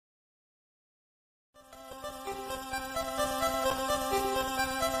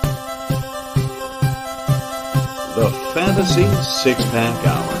the Fantasy Six-Pack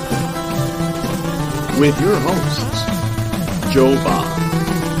Hour. With your hosts, Joe Bond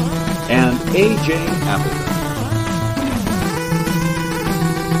and AJ Appleton.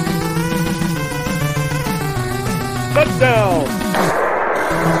 Touchdown!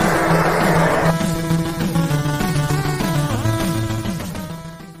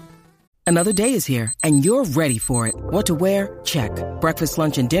 Another day is here, and you're ready for it. What to wear? Check. Breakfast,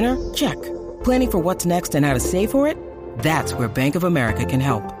 lunch, and dinner? Check. Planning for what's next and how to save for it? That's where Bank of America can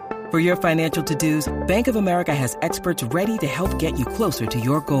help. For your financial to-dos, Bank of America has experts ready to help get you closer to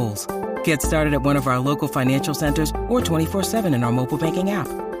your goals. Get started at one of our local financial centers or 24/7 in our mobile banking app.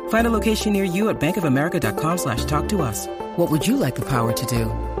 Find a location near you at bankofamerica.com/talktous. What would you like the power to do?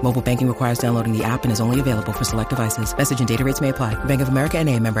 Mobile banking requires downloading the app and is only available for select devices. Message and data rates may apply. Bank of America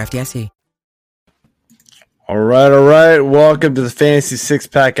N.A., member FDIC. All right. Welcome to the Fantasy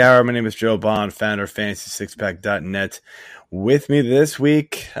Six-Pack Hour. My name is Joe Bond, founder of FantasySixPack.net. With me this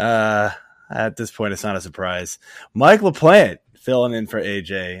week, at this point, it's not a surprise, Mike LaPlante filling in for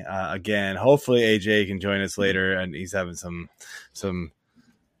AJ again. Hopefully, AJ can join us later, and he's having some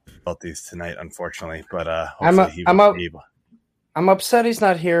difficulties tonight, unfortunately. But hopefully he will be able. I'm upset he's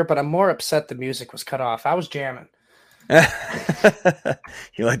not here, but I'm more upset the music was cut off. I was jamming.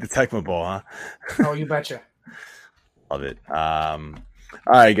 You like the Tecmo Bowl, huh? Oh, you betcha. Love it. All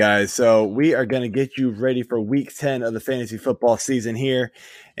right, guys. So we are going to get you ready for Week 10 of the fantasy football season here.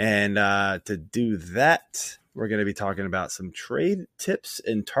 And to do that, we're going to be talking about some trade tips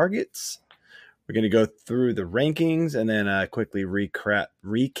and targets. We're going to go through the rankings and then quickly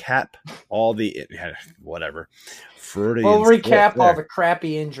recap all the whatever. We'll recap all the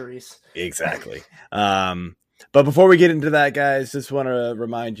crappy injuries. Exactly. But before we get into that, guys, just want to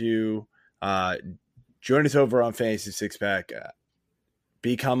remind you, join us over on Fantasy Six-Pack.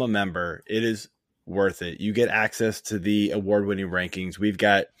 Become a member. It is worth it. You get access to the award-winning rankings. We've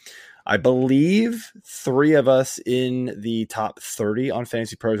got, I believe, 3 of us in the top 30 on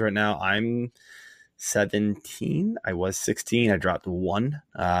Fantasy Pros right now. I'm 17. I was 16. I dropped 1.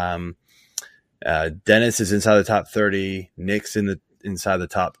 Dennis is inside the top 30. Nick's inside the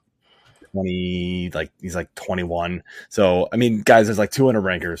top 20, he's 21. So I mean, guys, there's 200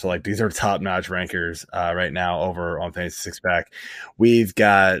 rankers. So these are top-notch rankers right now over on Fantasy Six-Pack. We've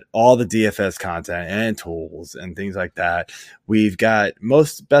got all the DFS content and tools and things like that. We've got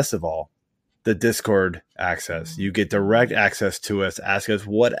best of all, the Discord access. You get direct access to us. Ask us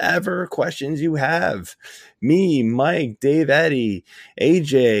whatever questions you have. Me, Mike, Dave, Eddie,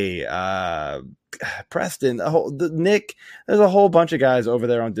 AJ, Preston, Nick. There's a whole bunch of guys over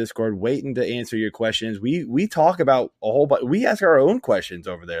there on Discord waiting to answer your questions. We talk about a whole bunch. We ask our own questions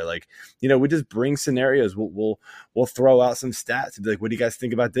over there. We just bring scenarios. We'll throw out some stats and be like, what do you guys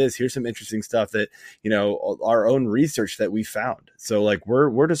think about this? Here's some interesting stuff that, our own research that we found. So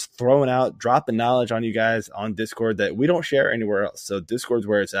we're just throwing out, dropping knowledge on you guys on Discord that we don't share anywhere else. So Discord's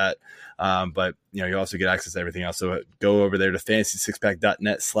where it's at. But you also get access to everything else. So go over there to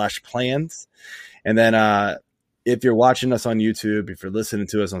fantasysixpack.net/plans. And then if you're watching us on YouTube, if you're listening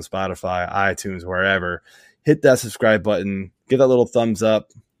to us on Spotify, iTunes, wherever, hit that subscribe button, give that little thumbs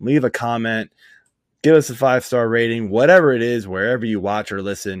up, leave a comment, give us a 5-star rating, whatever it is, wherever you watch or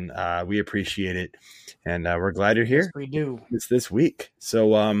listen. We appreciate it. And we're glad you're here. Yes, we do. It's this week.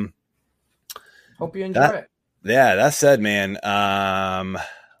 So hope you enjoy it. Yeah, that said, man,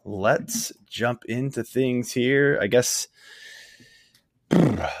 let's jump into things here. I guess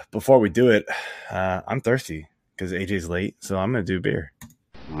before we do it, I'm thirsty because AJ's late, so I'm going to do beer.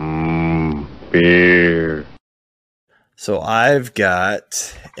 Beer. So I've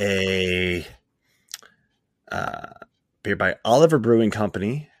got a beer by Oliver Brewing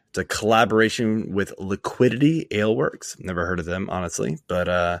Company. It's a collaboration with Liquidity Aleworks. Never heard of them, honestly, but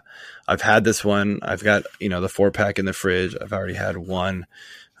I've had this one. I've got, the 4-pack in the fridge. I've already had one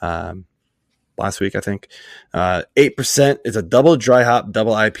last week, I think. 8%. It's a double dry hop,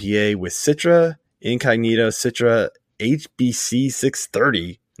 double IPA with Citra, Incognito, Citra, HBC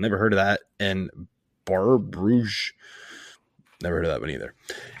 630. Never heard of that. And Bar Bruges. Never heard of that one either.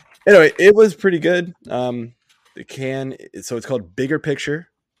 Anyway, it was pretty good. So it's called Bigger Picture.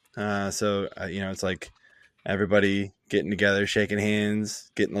 It's like everybody getting together, shaking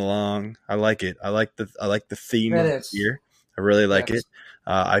hands, getting along. I like it. I like the theme of the year. I really like it.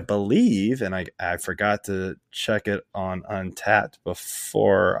 I believe, and I forgot to check it on Untapped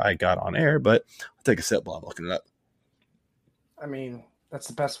before I got on air, but I'll take a sip while I'm looking it up. I mean, that's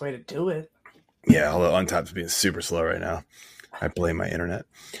the best way to do it. Yeah, although Untapped's being super slow right now. I blame my internet.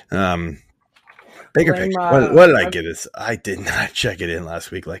 Bigger picture. What did I get this? I did not check it in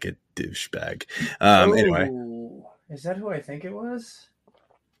last week like a douchebag. Anyway. Is that who I think it was?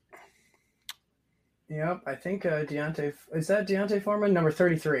 Yep, I think Deontay. Is that Deontay Foreman, number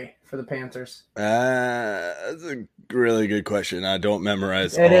 33 for the Panthers? That's a really good question. I don't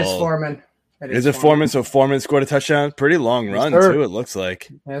memorize It is all. Foreman. Is it Foreman? So Foreman scored a touchdown. Pretty long run too. It looks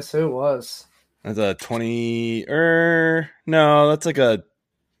like. Yes, it was. That's a 20. No, that's like a.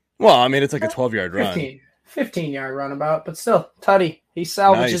 Well, I mean, it's like a 12-yard run. 15-yard run about, but still, Tutty. He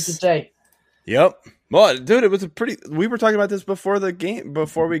salvages the day. Yep. Well, dude, it was a pretty. We were talking about this before the game,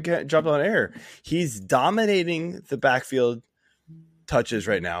 before we jumped on air. He's dominating the backfield touches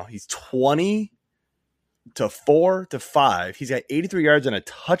right now. He's 20 to 4 to 5. He's got 83 yards and a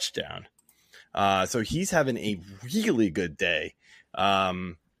touchdown. So he's having a really good day.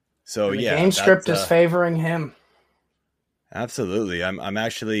 So the game script is favoring him. Absolutely. I'm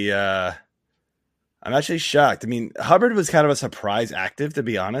actually shocked. I mean, Hubbard was kind of a surprise active, to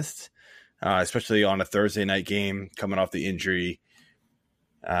be honest. Especially on a Thursday night game coming off the injury.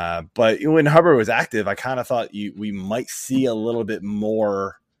 But when Hubbard was active, I kind of thought we might see a little bit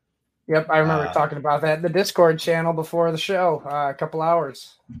more. Yep, I remember talking about that in the Discord channel before the show, a couple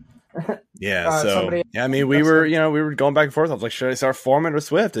hours. Yeah, I mean, we were going back and forth. I was like, should I start Foreman or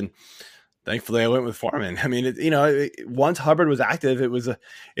Swift? And thankfully, I went with Foreman. I mean, once Hubbard was active,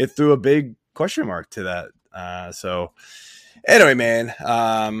 it threw a big question mark to that. So anyway,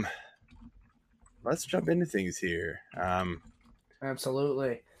 man. Let's jump into things here.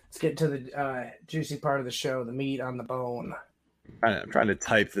 Absolutely. Let's get to the juicy part of the show, the meat on the bone. I'm trying to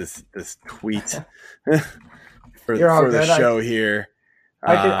type this tweet for the show here.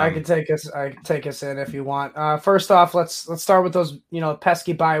 I can take us in if you want. First off, let's start with those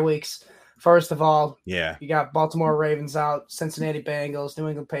pesky bye weeks. First of all, you got Baltimore Ravens out, Cincinnati Bengals, New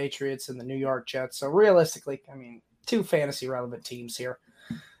England Patriots, and the New York Jets. So realistically, I mean, 2 fantasy relevant teams here.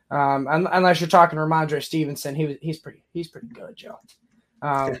 Unless you're talking Ramondre Stevenson, he's pretty good, Joe.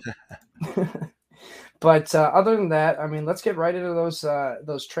 But other than that, I mean, let's get right into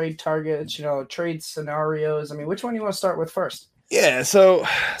those trade targets, trade scenarios. I mean, which one do you want to start with first? Yeah, so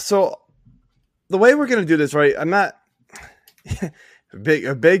the way we're gonna do this, right? I'm not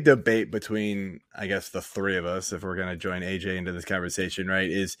a big debate between, I guess, the three of us, if we're gonna join AJ into this conversation, right?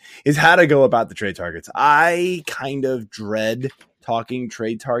 Is how to go about the trade targets. I kind of dread talking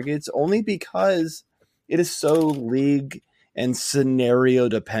trade targets only because it is so league and scenario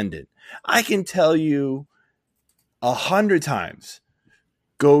dependent. I can tell you 100 times,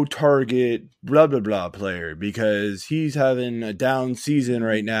 go target blah, blah, blah player because he's having a down season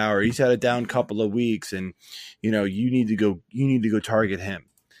right now, or he's had a down couple of weeks, and you need to go target him.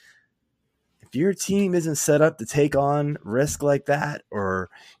 If your team isn't set up to take on risk like that, or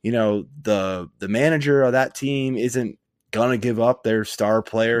the manager of that team isn't gonna give up their star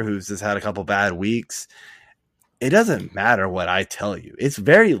player who's just had a couple bad weeks, it doesn't matter what I tell you. It's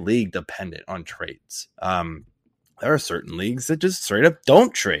very league dependent on trades. There are certain leagues that just straight up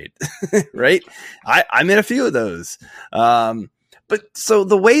don't trade, right? I'm in a few of those. But so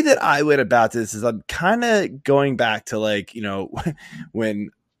the way that I went about this is I'm kind of going back to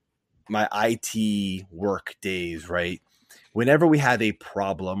when my IT work days, right? Whenever we have a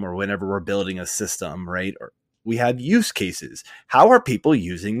problem or whenever we're building a system, right? Or we have use cases. How are people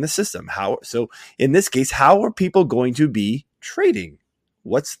using the system? So in this case, how are people going to be trading?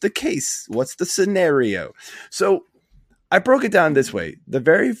 What's the case? What's the scenario? So I broke it down this way. The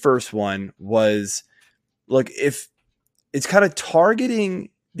very first one was, look, if it's kind of targeting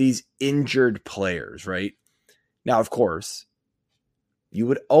these injured players, right? Now, of course, you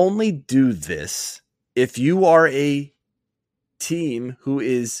would only do this if you are a team who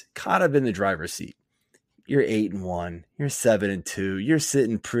is kind of in the driver's seat. You're 8-1, you're 7-2, you're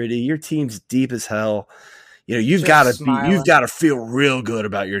sitting pretty, your team's deep as hell. You've got to feel real good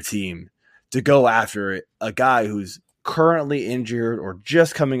about your team to go after a guy who's currently injured or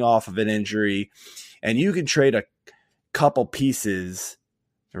just coming off of an injury, and you can trade a couple pieces,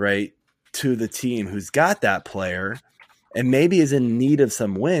 right, to the team who's got that player and maybe is in need of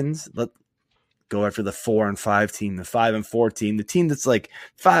some wins. Let's go after the 4-5 team, the 5-4 team, the team that's like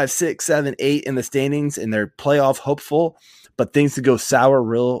 5, 6, 7, 8 in the standings and they're playoff hopeful, but things could go sour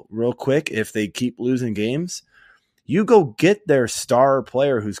real quick if they keep losing games. You go get their star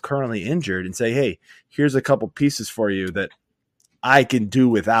player who's currently injured and say, hey, here's a couple pieces for you that I can do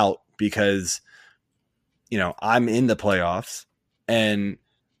without because, I'm in the playoffs. And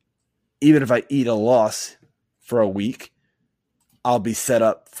even if I eat a loss for a week, I'll be set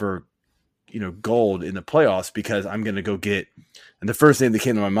up for, gold in the playoffs because I'm going to go get. And the first name that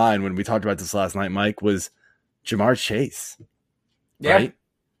came to my mind when we talked about this last night, Mike, was Jamar Chase. Yeah. Right?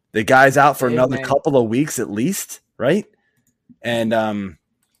 The guy's out for another couple of weeks at least. right? And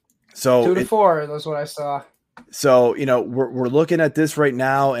so 2 to 4, that's what I saw. So, we're looking at this right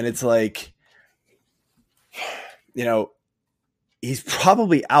now, and it's like, he's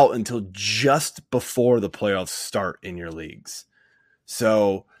probably out until just before the playoffs start in your leagues.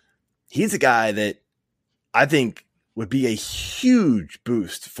 So he's a guy that I think would be a huge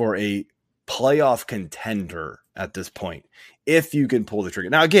boost for a playoff contender at this point, if you can pull the trigger.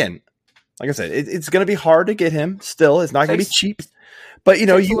 Now, again, like I said, it's going to be hard to get him still. It's not going to be cheap, but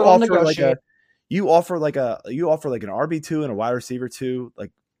you offer like an RB2 and a wide receiver 2,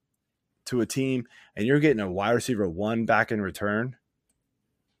 like to a team, and you're getting a wide receiver 1 back in return.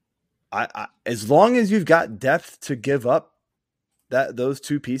 I as long as you've got depth to give up those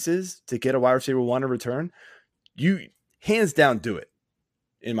 2 pieces to get a wide receiver 1 in return, you hands down do it,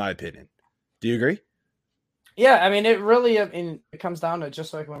 in my opinion. Do you agree? Yeah, I mean, it comes down to,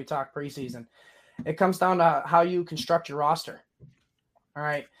 just like when we talk preseason, it comes down to how you construct your roster. All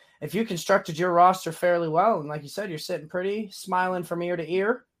right. If you constructed your roster fairly well, and like you said, you're sitting pretty, smiling from ear to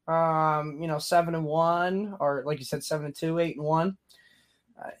ear, 7-1, or like you said, 7-2, 8-1,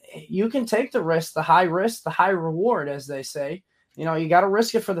 you can take the risk, the high reward, as they say. You got to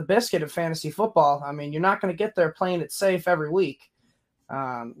risk it for the biscuit of fantasy football. I mean, you're not going to get there playing it safe every week.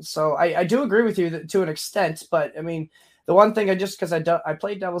 So I do agree with you to an extent, but I mean, the one thing because I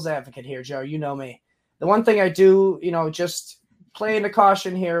play devil's advocate here, Joe, you know me. The one thing I do, just playing the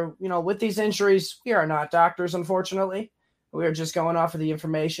caution here, with these injuries, we are not doctors, unfortunately. We are just going off of the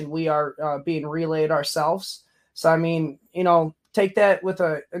information we are being relayed ourselves. So, I mean, take that with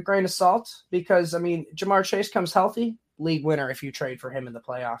a grain of salt, because, I mean, Jamar Chase comes healthy, league winner if you trade for him in the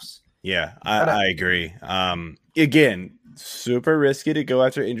playoffs. Yeah, I agree. Again, super risky to go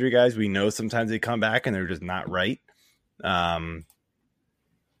after injury guys. We know sometimes they come back and they're just not right. But I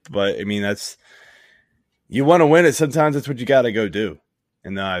mean, you want to win it. Sometimes that's what you got to go do,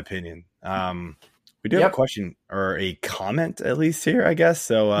 in my opinion. We do have a question, or a comment at least here, I guess.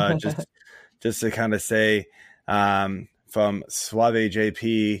 So just to kind of say, from Suave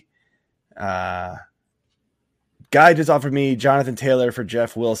JP, guy just offered me Jonathan Taylor for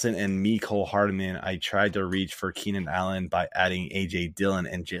Jeff Wilson and Mecole Hardman. I tried to reach for Keenan Allen by adding A.J. Dillon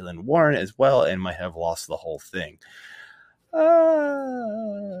and Jalen Warren as well, and might have lost the whole thing. I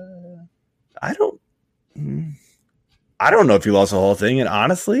don't know if you lost the whole thing, and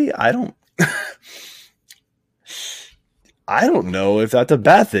honestly, I don't know if that's a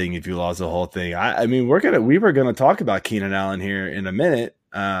bad thing if you lost the whole thing. I mean, we were gonna talk about Keenan Allen here in a minute.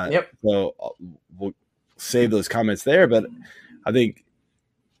 So we'll save those comments there, but I think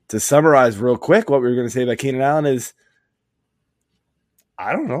to summarize real quick what we were going to say about Keenan Allen is,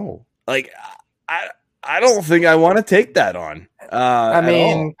 I don't know. Like, I don't think I want to take that on. I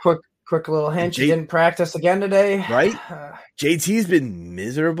mean, quick little hint. You didn't practice again today, right? JT's been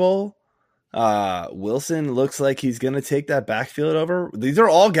miserable. Wilson looks like he's going to take that backfield over. These are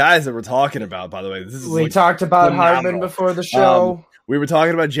all guys that we're talking about, by the way. We talked about Hardman before the show. We were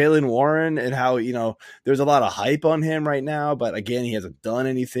talking about Jalen Warren and how, there's a lot of hype on him right now, but again, he hasn't done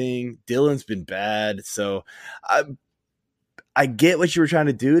anything. Dylan's been bad. So I get what you were trying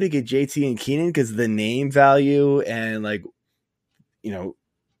to do to get JT and Keenan, because the name value and, like, in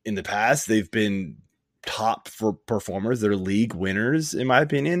the past, they've been top for performers. They're league winners, in my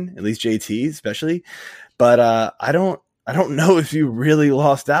opinion, at least JT especially. But I don't know if you really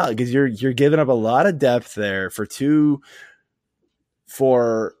lost out, because you're giving up a lot of depth there for two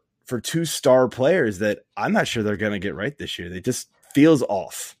star players that I'm not sure they're going to get right this year. It just feels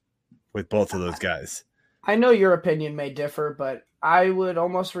off with both of those guys. I know your opinion may differ, but I would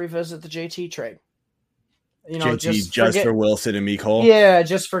almost revisit the JT trade. JT just for Wilson and Mecole? Yeah,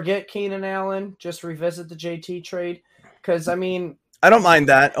 just forget Keenan Allen. Just revisit the JT trade. Because, I mean, I don't mind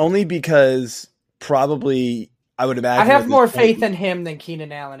that, only because probably I would imagine I have more faith in him than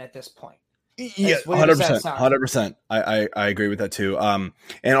Keenan Allen at this point. Yeah, 100%. I agree with that too.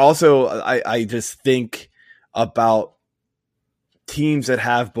 And also I just think about teams that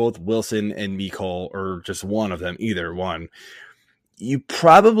have both Wilson and Mecole, or just one of them, either one. You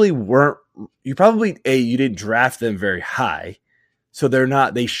probably you didn't draft them very high, so they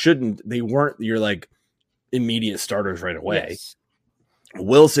weren't your, like, immediate starters right away. Yes.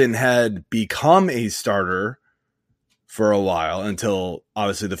 Wilson had become a starter for a while, until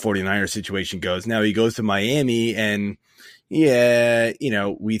obviously the 49ers situation goes. Now he goes to Miami, and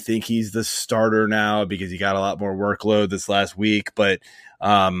we think he's the starter now because he got a lot more workload this last week, but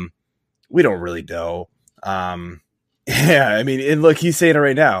we don't really know. I mean, and look, he's saying it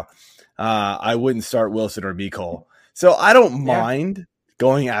right now. I wouldn't start Wilson or Mecole. So I don't mind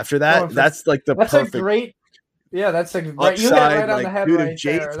going after that. That's like the perfect. Yeah, that's a right. You hit it right on the head right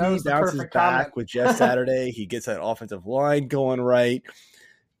there. That was the bounces perfect back comment. with Jeff Saturday. He gets that offensive line going right.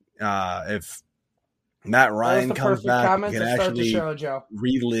 If Matt Ryan comes back, he can actually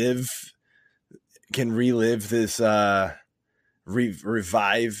relive this,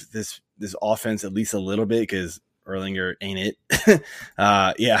 revive this offense at least a little bit, because Erlinger ain't it.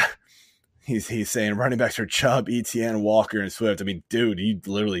 Yeah. He's saying running backs are Chubb, Etienne, Walker, and Swift. I mean, dude, you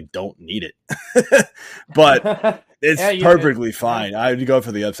literally don't need it. But it's perfectly fine. I would go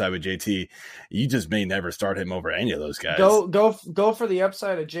for the upside with JT. You just may never start him over any of those guys. Go for the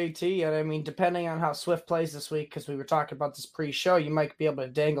upside of JT. And I mean, depending on how Swift plays this week, because we were talking about this pre-show, you might be able to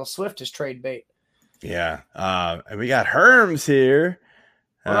dangle Swift as trade bait. Yeah. And we got Herms here.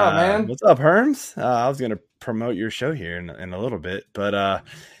 What up, man? What's up, Herms? I was going to promote your show here in a little bit, but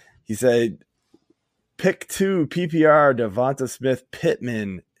he said, pick 2 PPR, Devonta Smith,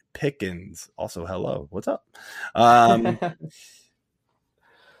 Pittman, Pickens. Also, hello. What's up?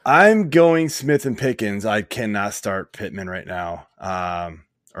 I'm going Smith and Pickens. I cannot start Pittman right now.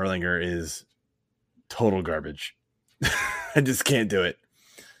 Erlinger is total garbage. I just can't do it.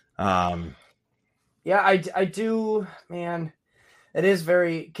 Yeah, I do, man. It is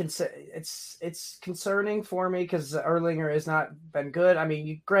very it's concerning for me because Erlinger has not been good. I mean,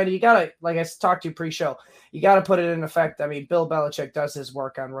 you gotta, like I talked to you pre-show, you gotta put it in effect. I mean, Bill Belichick does his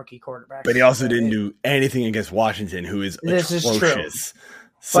work on rookie quarterbacks, but he also didn't do anything against Washington, who is atrocious. Is true.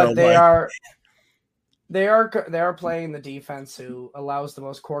 So but they are playing the defense who allows the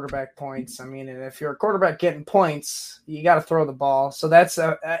most quarterback points. I mean, and if you're a quarterback getting points, you got to throw the ball. So that's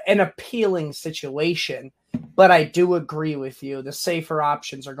an appealing situation. But I do agree with you. The safer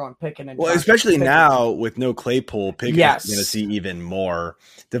options are going Pickens and Well, especially now with no Claypool, Pickens is going to see even more.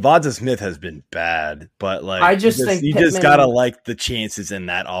 Devonta Smith has been bad, but like I just think you just gotta like the chances in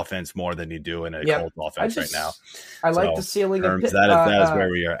that offense more than you do in a Colts offense right now. I like the ceiling of that is where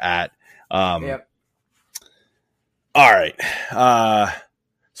we are at. Yep. All right.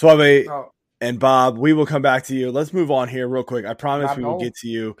 Suave and Bob, we will come back to you. Let's move on here real quick. I promise we will get to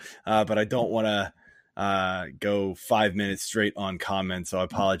you, but I don't want to go 5 minutes straight on comments, so I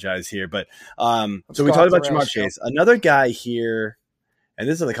apologize here. But so we talked about Jamar Chase. Another guy here, and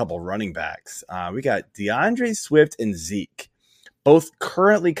this is a couple running backs. We got DeAndre Swift and Zeke, both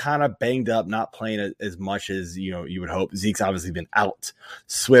currently kind of banged up, not playing as much as you would hope. Zeke's obviously been out.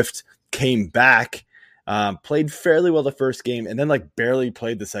 Swift came back, played fairly well the first game, and then like barely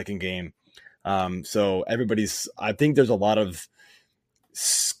played the second game. So I think there's a lot of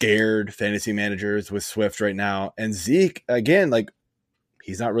scared fantasy managers with Swift right now, and Zeke again, like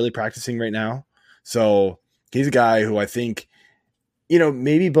he's not really practicing right now, so he's a guy who I think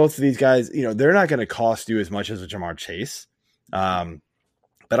maybe both of these guys, they're not going to cost you as much as a Jamar Chase, but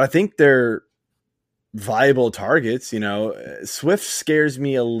I think they're viable targets. Swift scares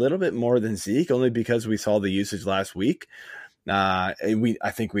me a little bit more than Zeke, only because we saw the usage last week. I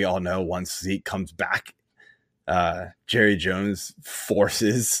think we all know once Zeke comes back, Jerry Jones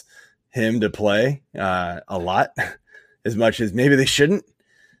forces him to play a lot, as much as maybe they shouldn't.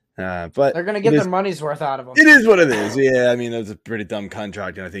 But they're going to get their money's worth out of him. It is what it is. Yeah, I mean, that was a pretty dumb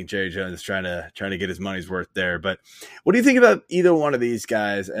contract, and I think Jerry Jones is trying to get his money's worth there. But what do you think about either one of these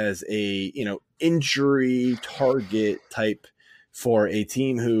guys as a injury target type for a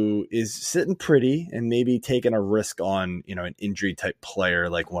team who is sitting pretty and maybe taking a risk on an injury type player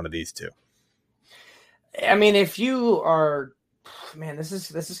like one of these two? I mean, if you are, man, this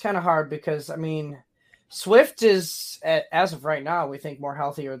is kind of hard because I mean, Swift is as of right now, we think more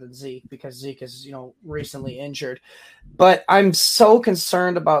healthier than Zeke because Zeke is recently injured. But I'm so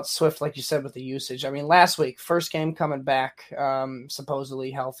concerned about Swift, like you said, with the usage. I mean, last week, first game coming back, supposedly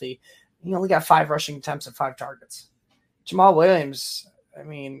healthy, he only got 5 rushing attempts and 5 targets. Jamal Williams, I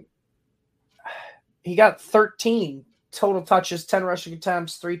mean, he got 13 total touches, 10 rushing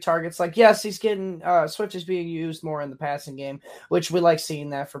attempts, 3 targets. Like, yes, he's getting Swift is being used more in the passing game, which we like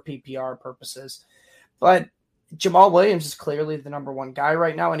seeing that for PPR purposes. But Jamal Williams is clearly the number one guy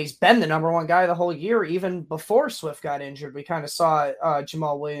right now, and he's been the number one guy the whole year, even before Swift got injured. We kind of saw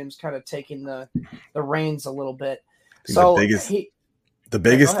Jamal Williams kind of taking the reins a little bit. So the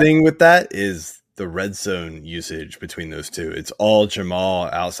biggest thing with that is the red zone usage between those two. It's all Jamal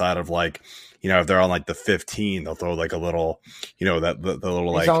outside of like, if they're on like the 15, they'll throw like a little, that the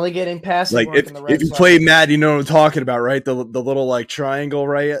little he's like only getting passing like work in the red if you zone. play Mad, you know what I'm talking about, right? The little like triangle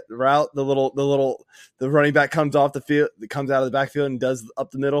route, the running back comes off the field, comes out of the backfield and does up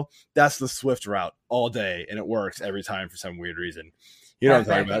the middle. That's the Swift route all day, and it works every time for some weird reason. You know what I'm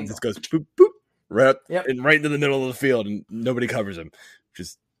talking about? It just goes boop boop right up and right into the middle of the field, and nobody covers him.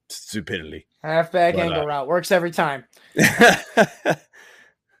 Just stupidity. Halfback angle route works every time.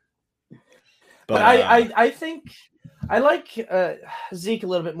 But I think I like Zeke a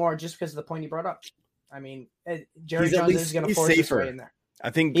little bit more just because of the point you brought up. I mean, Jerry Jones is going to force his way in there. I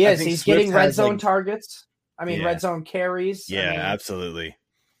think he is. I think He's Swift getting red zone targets. I mean, red zone carries. Yeah, absolutely.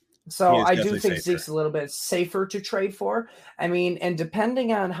 So I do think Zeke's a little bit safer to trade for. I mean, and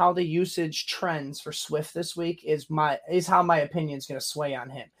depending on how the usage trends for Swift this week is how my opinion is going to sway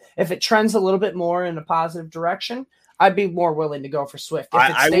on him. If it trends a little bit more in a positive direction, I'd be more willing to go for Swift. If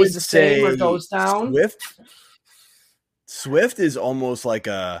it stays the same or goes down, Swift is almost like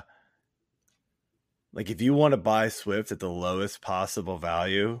if you want to buy Swift at the lowest possible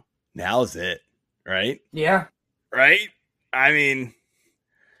value, now's it, right? Yeah, right. I mean.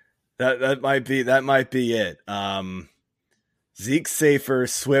 That might be it. Zeke's safer.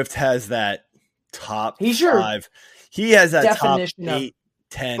 Swift has that top 5. He has that top 8,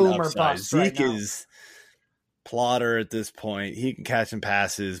 10 upside. Zeke is plotter at this point. He can catch some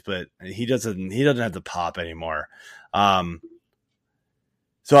passes, but he doesn't have the pop anymore. So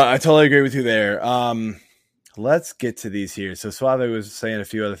I totally agree with you there. Let's get to these here. So Suave was saying a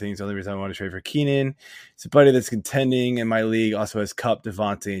few other things. The only reason I want to trade for Keenan, it's a buddy that's contending in my league. Also has Kupp,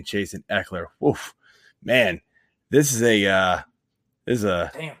 Devontae, and Chase and Eckler. Oof, man, this is damn. It's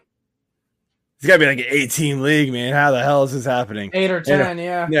got to be like an 8-team league, man. How the hell is this happening? 8 or 10,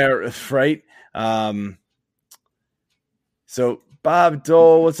 yeah. Yeah, right. So Bob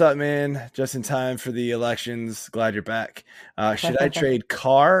Dole, what's up, man? Just in time for the elections. Glad you're back. Should I trade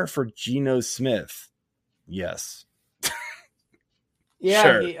Carr for Geno Smith? Yes. Yeah,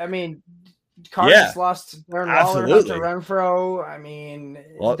 sure. I mean, Carr just lost Darren Waller, Hunter Renfrow. I mean,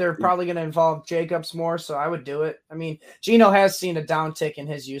 they're probably going to involve Jacobs more, so I would do it. I mean, Geno has seen a downtick in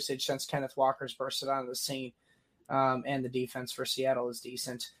his usage since Kenneth Walker's bursted onto the scene, and the defense for Seattle is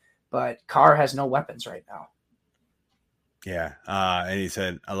decent, but Carr has no weapons right now. Yeah, and he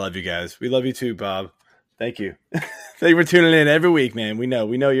said, "I love you guys. We love you too, Bob. Thank you. Thank you for tuning in every week, man. We know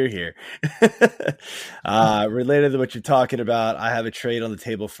you're here." Related to what you're talking about, I have a trade on the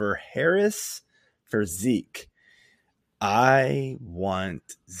table for Harris for Zeke. I want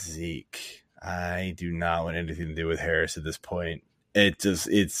Zeke. I do not want anything to do with Harris at this point.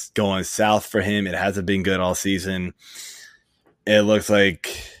 It's going south for him. It hasn't been good all season. It looks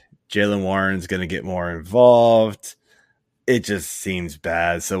like Jaylen Warren's going to get more involved. It just seems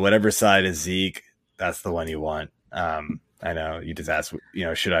bad. So whatever side is Zeke, that's the one you want. I know you just asked,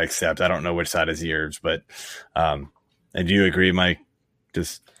 should I accept? I don't know which side is yours, but and do you agree, Mike?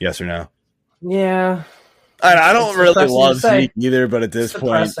 Just yes or no? Yeah. I don't really love Zeke either, but at this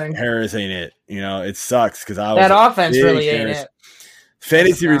point, Harris ain't it. It sucks because that offense really ain't it.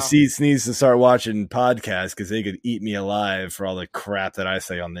 Fantasy Receipts needs to start watching podcasts because they could eat me alive for all the crap that I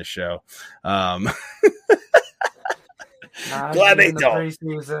say on this show. Glad they don't.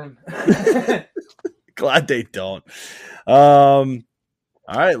 Glad they don't. All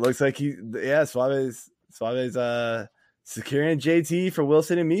right, looks like Suave's securing JT for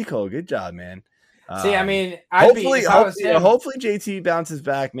Wilson and Miko. Good job, man. See, I mean, hopefully JT bounces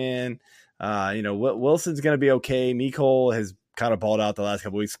back, man. Wilson's gonna be okay. Miko has kind of balled out the last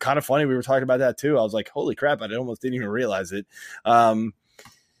couple weeks. Kind of funny, we were talking about that too. I was like, holy crap, I almost didn't even realize it. You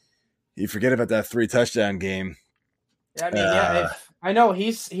forget about that 3 touchdown game. I mean, I know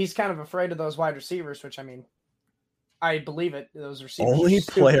he's kind of afraid of those wide receivers, which I mean, I believe it. Those receivers. Only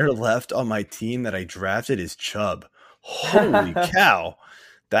player left on my team that I drafted is Chubb. Holy cow,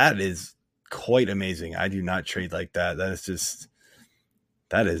 that is quite amazing. I do not trade like that.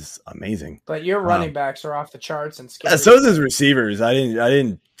 That is amazing. But your running backs are off the charts and scary. So is his receivers. I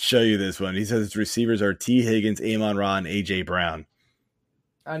didn't show you this one. He says his receivers are T. Higgins, Amon Ra, and AJ Brown.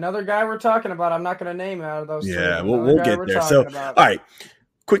 Another guy we're talking about. I'm not going to name out of those. Yeah, we'll get there. So, all right.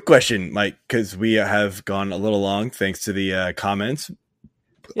 Quick question, Mike, because we have gone a little long thanks to the comments.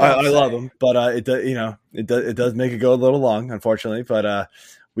 Yeah, I love them, but it does make it go a little long, unfortunately. But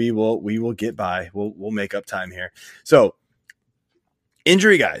we will get by. We'll make up time here. So,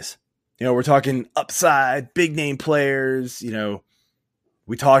 injury guys. We're talking upside, big name players.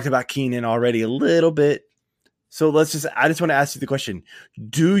 We talked about Keenan already a little bit. So I just want to ask you the question.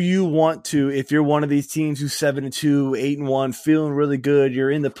 Do you want to, if you're one of these teams who's 7-2, 8-1, feeling really good,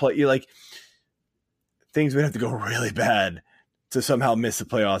 you're in the play, you're like, things would have to go really bad to somehow miss the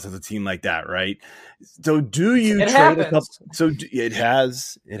playoffs as a team like that, right? So do you trade a couple? So it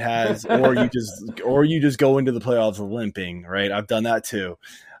has, or you just go into the playoffs limping, right? I've done that too.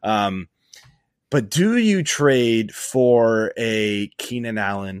 But do you trade for a Keenan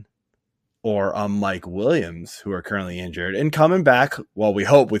Allen or Mike Williams, who are currently injured and coming back. Well, we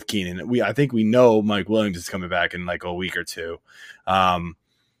hope with Keenan. I think we know Mike Williams is coming back in like a week or two.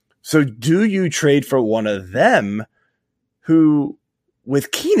 So do you trade for one of them who,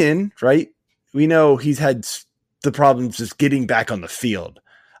 with Keenan, right? We know he's had the problems just getting back on the field.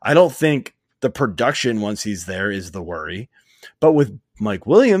 I don't think the production once he's there is the worry. But with Mike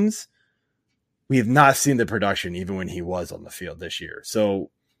Williams, we have not seen the production even when he was on the field this year. So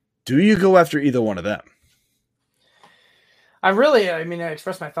do you go after either one of them? I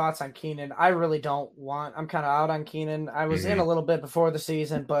expressed my thoughts on Keenan. I really don't want – I'm kind of out on Keenan. I was in a little bit before the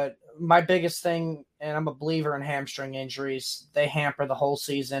season, but my biggest thing, and I'm a believer in hamstring injuries, they hamper the whole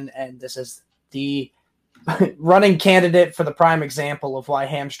season, and this is the running candidate for the prime example of why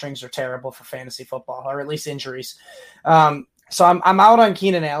hamstrings are terrible for fantasy football, or at least injuries. So I'm out on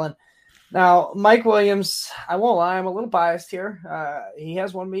Keenan Allen. Now, Mike Williams, I won't lie, I'm a little biased here. He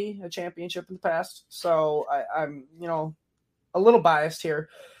has won me a championship in the past, so I'm a little biased here.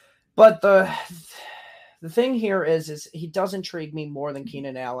 But the thing here is he does intrigue me more than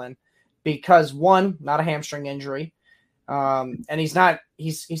Keenan Allen because, one, not a hamstring injury, and he's not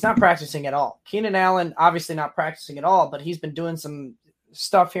practicing at all. Keenan Allen obviously not practicing at all, but he's been doing some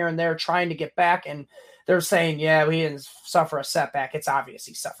stuff here and there trying to get back, and they're saying, yeah, he didn't suffer a setback. It's obvious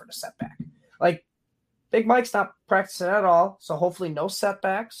he suffered a setback. Like, Big Mike's not practicing at all, so hopefully no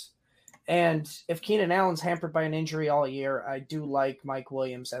setbacks. And if Keenan Allen's hampered by an injury all year, I do like Mike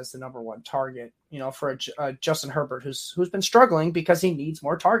Williams as the number one target, for Justin Herbert, who's been struggling because he needs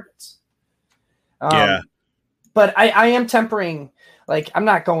more targets. Yeah. But I am tempering, I'm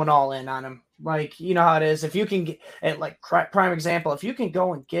not going all in on him. You know how it is. If you can get, prime example, if you can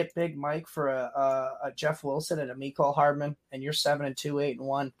go and get Big Mike for a Jeff Wilson and a Mecole Hardman, and you're 7-2,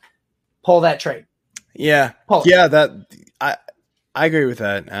 8-1, pull that trade. Yeah. I agree with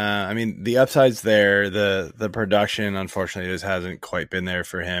that. The upside's there. The production, unfortunately, just hasn't quite been there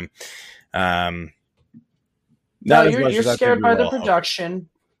for him. You're scared by the production.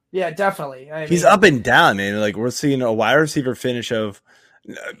 Yeah, definitely. He's up and down, man. We're seeing a wide receiver finish of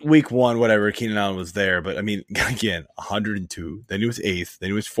week one, whatever. Keenan Allen was there, but again, 102. Then he was 8th. Then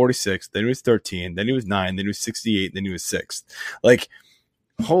he was 46th. Then he was 13th. Then he was 9th. Then he was 68th. Then he was 6th.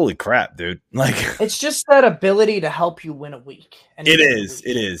 Holy crap, dude. It's just that ability to help you win a week. It is.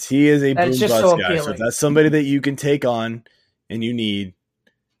 He is a boom bust guy. So if that's somebody that you can take on and you need,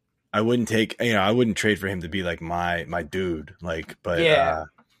 I wouldn't trade for him to be my dude.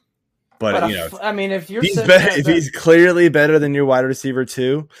 If you're if he's clearly better than your wide receiver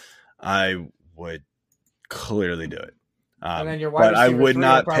too, I would clearly do it. And then your wide receiver, but I would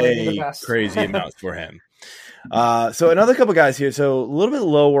not pay crazy amounts for him. So another couple guys here. So a little bit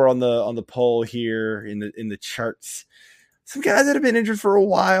lower on the poll here in the charts. Some guys that have been injured for a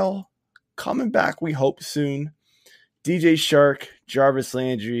while, coming back, we hope soon. DJ Shark, Jarvis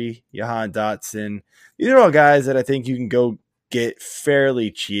Landry, Jahan Dotson. These are all guys that I think you can go get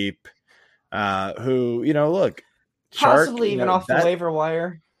fairly cheap. Who, look, possibly Shark, even off the waiver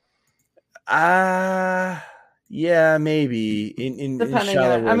wire. Yeah, maybe in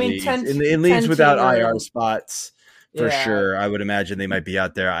shallower leagues. 10 in leagues without IR spots for sure. I would imagine they might be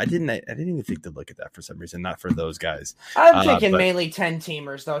out there. I didn't even think to look at that for some reason. Not for those guys. I'm thinking mainly 10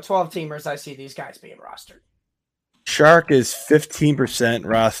 teamers though. 12 teamers. I see these guys being rostered. Shark is 15%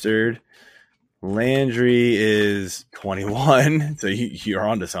 rostered. Landry is 21, so you're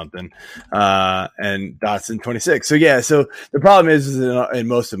onto something. And Dotson 26. So so the problem is in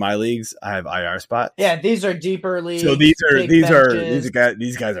most of my leagues I have IR spots. Yeah, these are deeper leagues. So these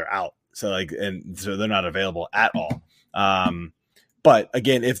guys are out. So so they're not available at all. But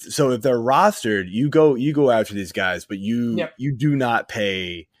again, if they're rostered, you go after these guys, but you do not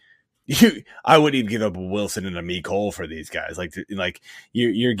pay. I wouldn't even give up a Wilson and a Mecole for these guys.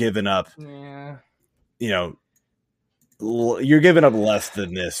 You're giving up. Yeah. You're giving up less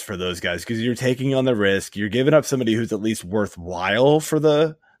than this for those guys because you're taking on the risk. You're giving up somebody who's at least worthwhile for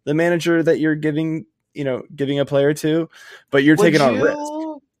the manager that you're giving a player to, but you're taking on risk.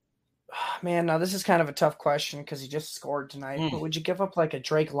 Man, now this is kind of a tough question because he just scored tonight. But would you give up a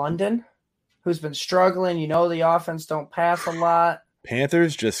Drake London, who's been struggling? The offense don't pass a lot.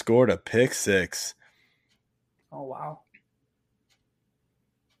 Panthers just scored a pick 6. Oh, wow.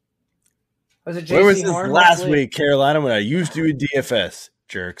 Was it JC Where was this Horn last week, Carolina, when I used you in DFS?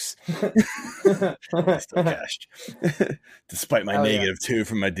 Jerks. I still cashed. Despite my -2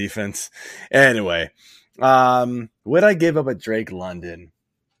 from my defense. Anyway, would I give up a Drake London?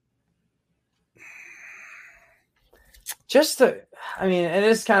 It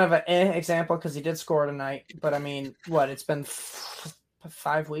is kind of an example because he did score tonight. But, it's been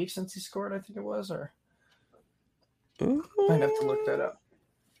 5 weeks since he scored, I think it was, or might have to look that up.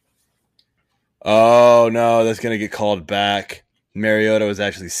 Oh no, that's gonna get called back. Mariota was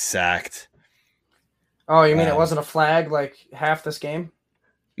actually sacked. Oh, you mean it wasn't a flag like half this game?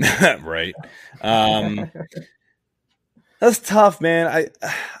 Right. That's tough, man.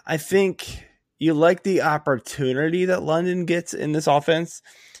 I think you like the opportunity that London gets in this offense.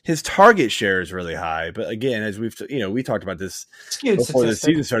 His target share is really high, but again, as we talked about this before the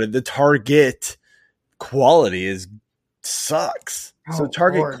season started, the target quality sucks. So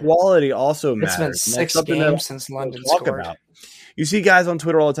target quality also matters. It's been 6 games since London scored. About. You see guys on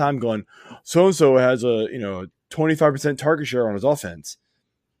Twitter all the time going, so-and-so has a 25% target share on his offense.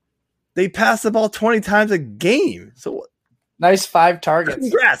 They pass the ball 20 times a game. So nice 5 targets.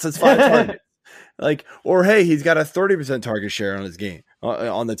 Congrats, that's 5 targets. Or hey, he's got a 30% target share on his game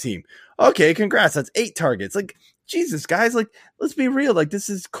on the team. Okay, congrats, that's 8 targets. Jesus, guys, let's be real. This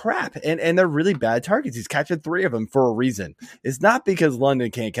is crap, and they're really bad targets. He's catching 3 of them for a reason. It's not because London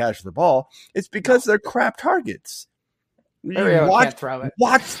can't catch the ball. It's because they're crap targets. Can't throw it.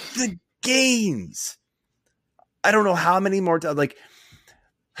 Watch the games. I don't know how many more times.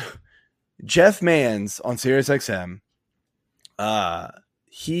 Jeff Manns on SiriusXM,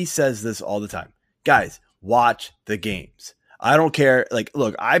 he says this all the time. Guys, watch the games. I don't care.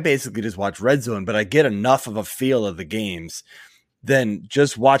 Look, I basically just watch Red Zone, but I get enough of a feel of the games than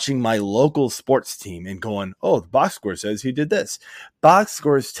just watching my local sports team and going, oh, the box score says he did this. Box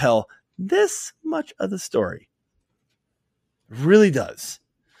scores tell this much of the story. It really does.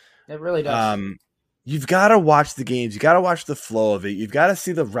 It really does. You've got to watch the games. You've got to watch the flow of it. You've got to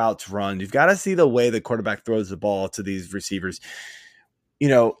see the routes run. You've got to see the way the quarterback throws the ball to these receivers.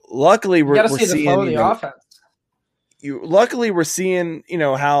 Luckily we're seeing the flow of the offense. Luckily we're seeing,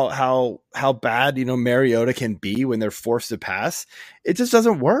 how bad, Mariota can be when they're forced to pass. It just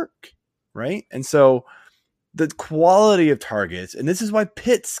doesn't work, right? And so the quality of targets, and this is why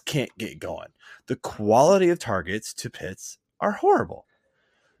Pitts can't get going. The quality of targets to Pitts are horrible.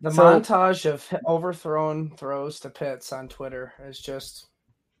 The montage of overthrown throws to Pitts on Twitter is just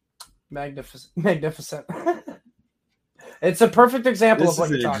magnificent. It's a perfect example of what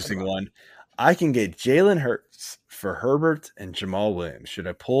you're talking about. This is an interesting one. I can get Jalen Hurts for Herbert and Jamal Williams. Should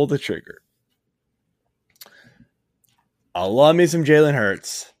I pull the trigger? I'll love me some Jalen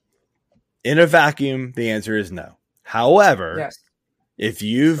Hurts. In a vacuum, the answer is no. However, yes. If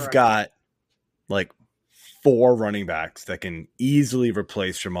you've got 4 running backs that can easily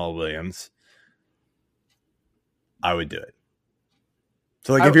replace Jamal Williams, I would do it.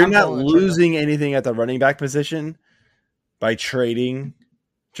 So if you're not losing anything at the running back position by trading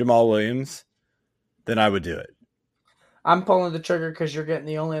Jamal Williams, then I would do it. I'm pulling the trigger because you're getting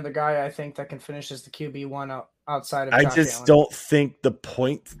the only other guy I think that can finish as the QB1 outside of Josh Allen. Don't think the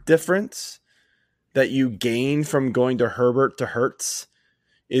point difference that you gain from going to Herbert to Hurts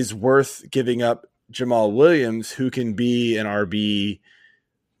is worth giving up Jamal Williams, who can be an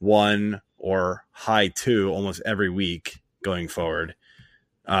RB1 or high 2 almost every week going forward,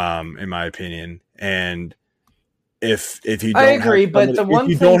 in my opinion. And if you don't, I agree, but the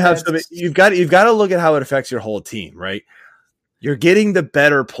one thing you've got to look at how it affects your whole team, right? You're getting the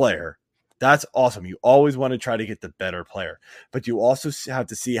better player. That's awesome. You always want to try to get the better player, but you also have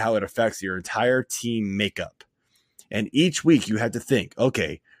to see how it affects your entire team makeup. And each week you have to think,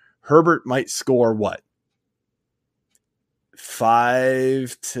 okay, Herbert might score what?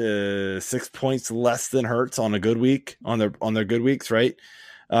 5 to 6 points less than Hurts on a good week, on their good weeks, right?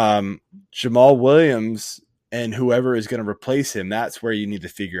 Jamal Williams and whoever is going to replace him, that's where you need to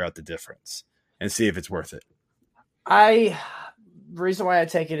figure out the difference and see if it's worth it. The reason why I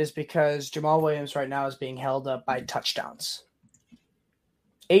take it is because Jamal Williams right now is being held up by touchdowns.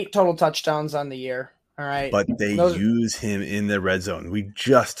 8 total touchdowns on the year. All right. But they use him in the red zone. We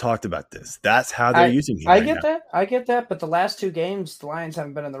just talked about this. That's how they're using him. I get that. But the last 2 games, the Lions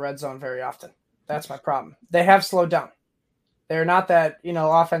haven't been in the red zone very often. That's my problem. They have slowed down. They're not that,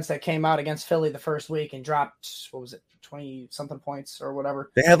 offense that came out against Philly the first week and dropped, 20-something points or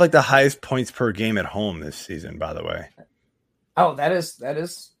whatever. They have the highest points per game at home this season, by the way. Oh, that is.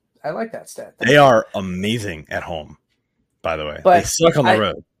 I like that stat. They are amazing at home, by the way. But they suck on the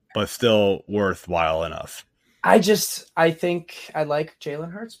road, but still worthwhile enough. I think I like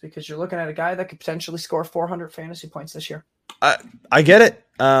Jalen Hurts because you're looking at a guy that could potentially score 400 fantasy points this year. I get it.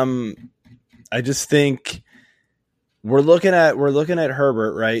 I just think we're looking at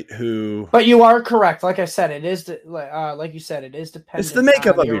Herbert, right? But you are correct. Like I said, it is like you said, it is dependent. It's the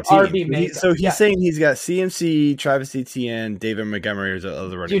makeup of your team. RB makeup. So he's saying he's got CMC, Travis Etienne, David Montgomery as the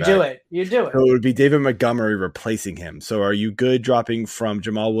running back. You do it. So it would be David Montgomery replacing him. So are you good dropping from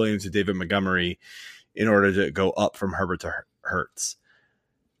Jamal Williams to David Montgomery in order to go up from Herbert to Hurts?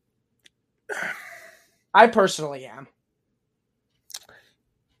 I personally am.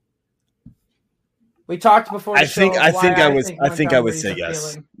 We talked before. I think I would say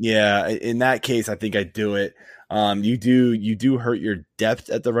yes. Yeah, in that case, I think I'd do it. You do hurt your depth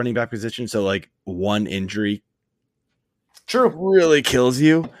at the running back position, so like one injury, really kills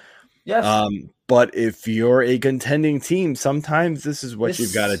you. Yes. But if you're a contending team, sometimes this is what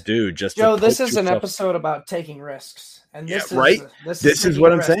you've got to do. Just Joe, this is an episode about taking risks, and this is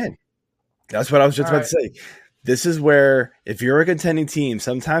what I'm saying. That's what I was just about to say. This is where, if you're a contending team,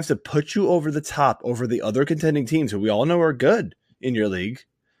 sometimes to put you over the top over the other contending teams who we all know are good in your league,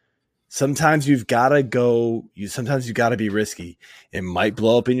 sometimes you've got to go. Sometimes you've got to be risky. It might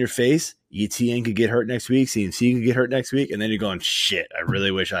blow up in your face. ETN could get hurt next week. CMC could get hurt next week, and then you're going, "Shit! I really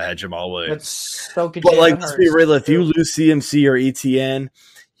wish I had Jamal Williams." But let's be real. If you lose CMC or ETN,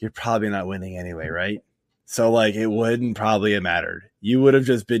 you're probably not winning anyway, right? So it wouldn't probably have mattered. You would have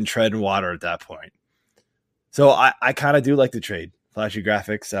just been treading water at that point. So I kind of do like the trade. Flashy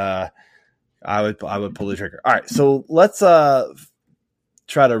graphics. I would pull the trigger. All right, so let's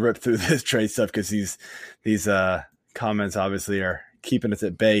try to rip through this trade stuff because these comments obviously are keeping us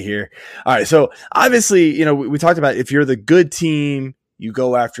at bay here. All right, so obviously, we talked about if you're the good team, you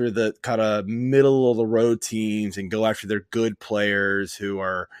go after the kind of middle of the road teams and go after their good players who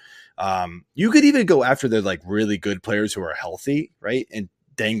are. You could even go after their really good players who are healthy, right? And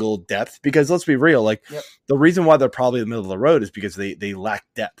dangle depth, because let's be real, the reason why they're probably in the middle of the road is because they lack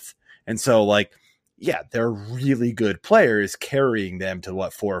depth. And so they're really good players carrying them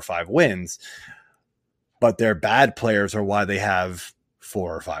to 4 or 5 wins, but their bad players are why they have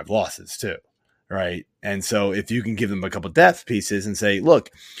 4 or 5 losses too. Right. And so if you can give them a couple depth pieces and say,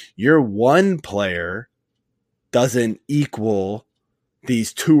 look, your one player doesn't equal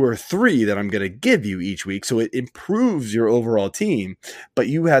these 2 or 3 that I'm going to give you each week. So it improves your overall team, but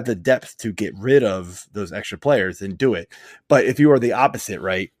you have the depth to get rid of those extra players and do it. But if you are the opposite,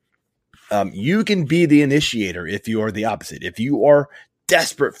 right, you can be the initiator if you are the opposite. If you are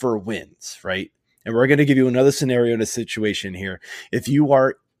desperate for wins, right? And we're going to give you another scenario in a situation here. If you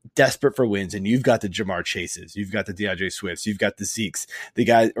are desperate for wins and you've got the Jamar Chases, you've got the DeAndre Swifts, you've got the Zekes, the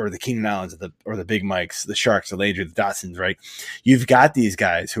guys, or the Keenan Allens, or the Big Mikes, the Sharks, the Landry, the Dotsons, right? You've got these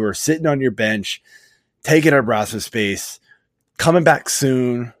guys who are sitting on your bench, taking up roster space, coming back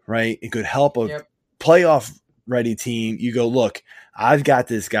soon, right? It could help a playoff ready team. You go, look, I've got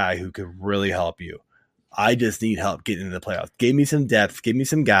this guy who could really help you. I just need help getting into the playoffs. Give me some depth. Give me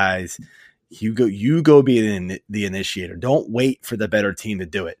some guys. You go be the initiator. Don't wait for the better team to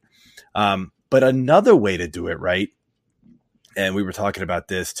do it. But another way to do it, right? And we were talking about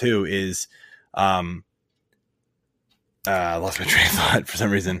this too, is I lost my train of thought for some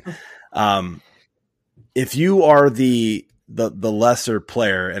reason. If you are the lesser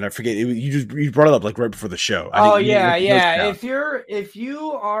player, and I forget, you brought it up right before the show. If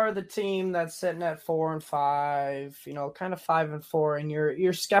you are the team that's sitting at 4-5, kind of 5-4, and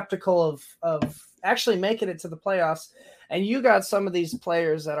you're skeptical of actually making it to the playoffs, and you got some of these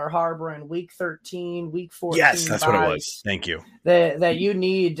players that are harboring week 13, week 14. Yes, that's what it was. Thank you. That you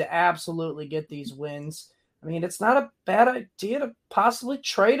need to absolutely get these wins. I mean, it's not a bad idea to possibly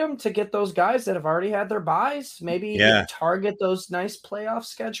trade them to get those guys that have already had their buys. Maybe target those nice playoff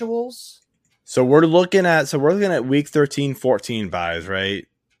schedules. So we're looking at week 13, 14 buys, right?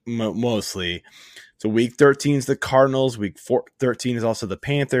 Mostly. So week 13 is the Cardinals. Week 13 is also the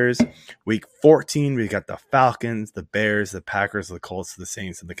Panthers. Week 14, we got the Falcons, the Bears, the Packers, the Colts, the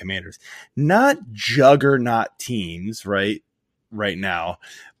Saints, and the Commanders. Not juggernaut teams, right now,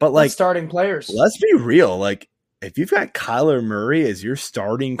 but starting players. Let's be real. If you've got Kyler Murray as your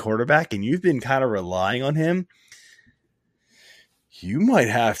starting quarterback and you've been kind of relying on him, you might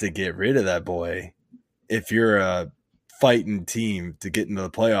have to get rid of that boy if you're a fighting team to get into the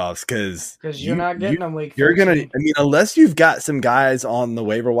playoffs, because you're not getting them week 13. You're gonna, unless you've got some guys on the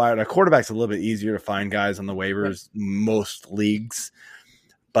waiver wire. A quarterback's a little bit easier to find guys on the waivers, most leagues,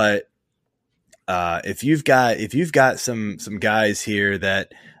 but if you've got some guys here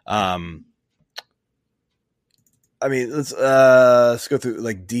that let's go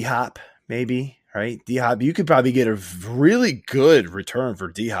through D-Hop maybe, right? D-Hop, you could probably get a really good return for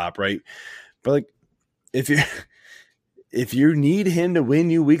D-Hop, right? But if if you need him to win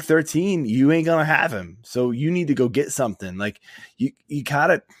you week 13, you ain't gonna have him. So you need to go get something. Like you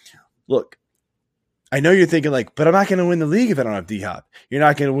gotta look. I know you're thinking like, but I'm not gonna win the league if I don't have D-Hop. You're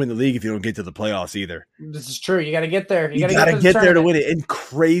not gonna win the league if you don't get to the playoffs either. This is true. You got to get there. You gotta get there to win it. And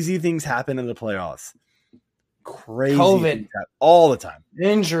crazy things happen in the playoffs. Crazy COVID all the time.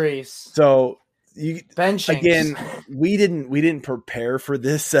 Injuries. So benching. Again, we didn't prepare for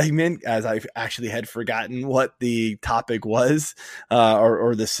this segment, as I actually had forgotten what the topic was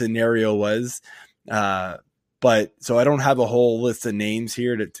or the scenario was. But so I don't have a whole list of names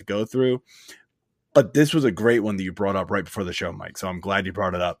here to go through. But this was a great one that you brought up right before the show, Mike. So I'm glad you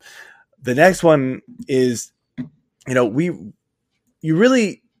brought it up. The next one is, you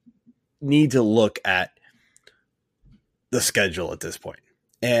really need to look at the schedule at this point.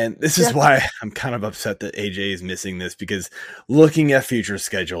 And this is why I'm kind of upset that AJ is missing this, because looking at future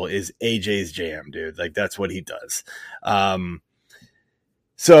schedule is AJ's jam, dude. Like, that's what he does.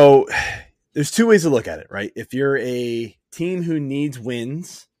 So there's two ways to look at it, right? If you're a team who needs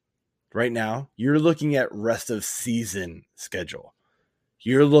wins right now, you're looking at rest of season schedule.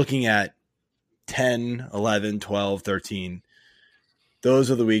 You're looking at 10, 11, 12, 13.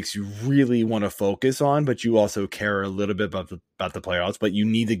 Those are the weeks you really want to focus on, but you also care a little bit about the playoffs, but you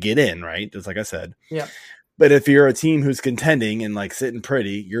need to get in, right? Just like I said. Yeah. But if you're a team who's contending and like sitting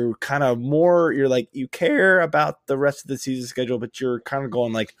pretty, you're kind of more, you're like, you care about the rest of the season schedule, but you're kind of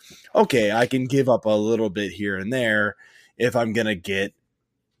going like, okay, I can give up a little bit here and there if I'm going to get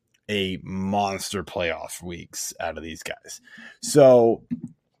a monster playoff weeks out of these guys. So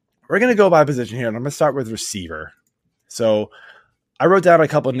we're going to go by position here, and I'm going to start with receiver. So I wrote down a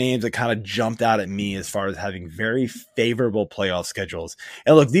couple of names that kind of jumped out at me as far as having very favorable playoff schedules.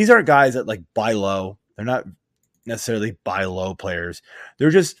 And look, these aren't guys that like buy low. They're not necessarily buy low players. They're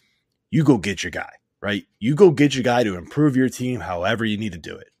just, you go get your guy, right? You go get your guy to improve your team however you need to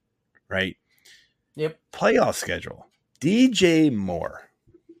do it, right? Yep. Playoff schedule. DJ Moore.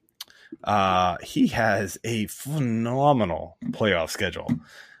 He has a phenomenal playoff schedule.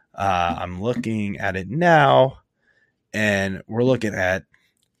 I'm looking at it now. And we're looking at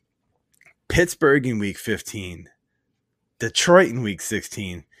Pittsburgh in week 15, Detroit in week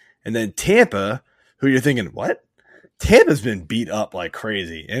 16, and then Tampa, who you're thinking, what? Tampa's been beat up like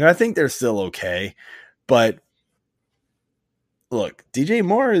crazy. And I think they're still okay. But look, DJ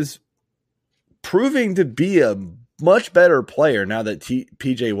Moore is proving to be a much better player now that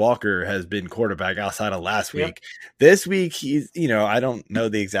PJ Walker has been quarterback outside of last week. This week, he's, I don't know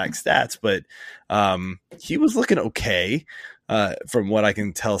the exact stats, but he was looking okay from what I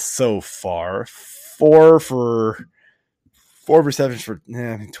can tell so far. 4 receptions for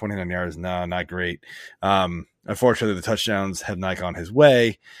 29 yards. No, not great. Unfortunately, the touchdowns have not gone his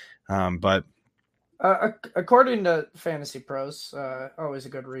way. But according to Fantasy Pros, always a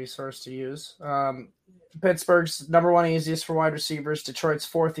good resource to use. Pittsburgh's number 1 easiest for wide receivers, Detroit's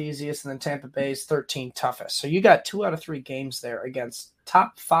 4th easiest, and then Tampa Bay's 13th toughest. So you got 2 out of 3 games there against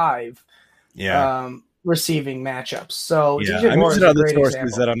top 5 receiving matchups. So DJ Moore is a great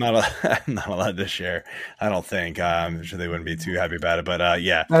example. That I'm not allowed to share. I don't think. I'm sure they wouldn't be too happy about it. But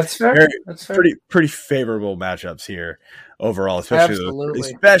that's fair. That's fair. Pretty favorable matchups here overall,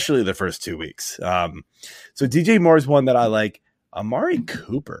 especially the first 2 weeks. So DJ Moore is one that I like. Amari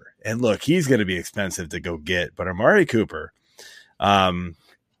Cooper, and look, he's going to be expensive to go get, but Amari Cooper, not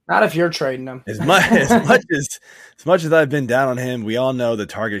if you're trading him. as much as I've been down on him, we all know the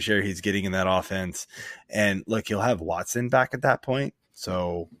target share he's getting in that offense, and look, he'll have Watson back at that point,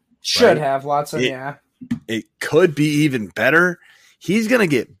 so should have Watson. It could be even better. He's going to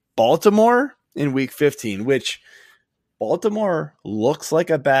get Baltimore in week 15, which Baltimore looks like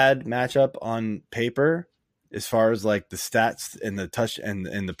a bad matchup on paper, as far as like the stats and the touch and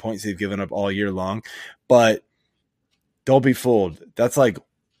the points they've given up all year long. But don't be fooled. That's like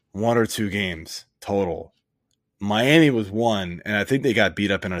 1 or 2 games total. Miami was 1, and I think they got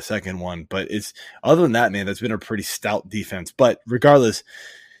beat up in a second one. But it's other than that, man, that's been a pretty stout defense. But regardless,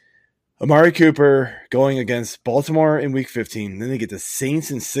 Amari Cooper going against Baltimore in week 15. Then they get the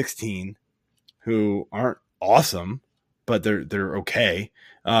Saints in 16, who aren't awesome, but they're okay.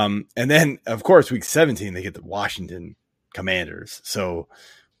 And then, of course, week 17, they get the Washington Commanders. So,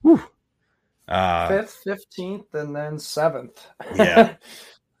 5th, 15th, and then 7th.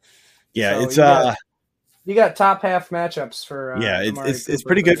 Yeah, so you got top half matchups for it's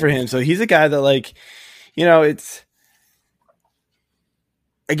pretty good for him. So he's a guy that, like, it's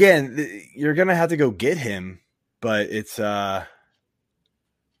again, you're gonna have to go get him, but it's you're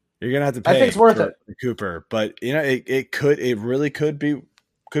gonna have to pay. I think it's worth it, Cooper. But it really could be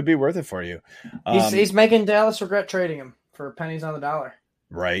worth it for you. He's making Dallas regret trading him. for pennies on the dollar.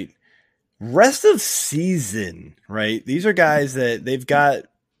 Right. Rest of season, right? These are guys that they've got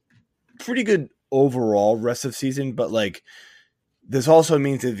pretty good overall rest of season, but like this also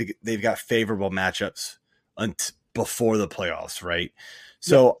means that they've got favorable matchups before the playoffs, right?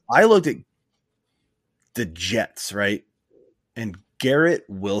 So I looked at the Jets, right? And Garrett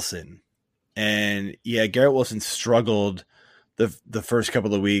Wilson. And yeah, Garrett Wilson struggled the first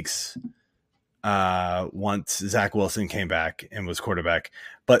couple of weeks once Zach Wilson came back and was quarterback.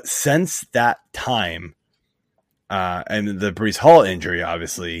 But since that time, and the Breece Hall injury,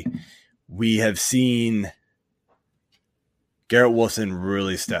 obviously, we have seen Garrett Wilson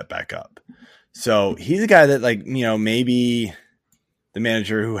really step back up. So he's a guy that, like, you know, maybe the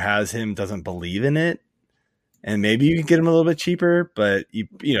manager who has him doesn't believe in it. And maybe you can get him a little bit cheaper, but you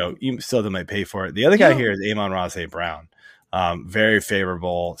still might pay for it. The other guy here is Amon-Ra St. Brown. Very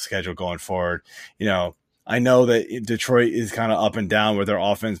favorable schedule going forward. You know, I know that Detroit is kind of up and down with their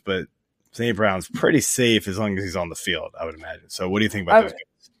offense, but St. Brown's pretty safe as long as he's on the field, I would imagine. So what do you think about those guys?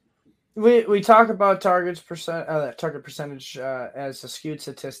 We talk about target percentage as a skewed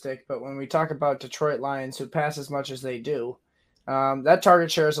statistic, but when we talk about Detroit Lions who pass as much as they do, that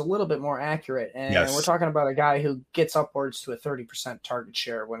target share is a little bit more accurate. And we're talking about a guy who gets upwards to a 30% target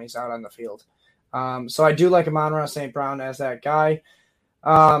share when he's out on the field. So I do like Amon-Ra St. Brown as that guy.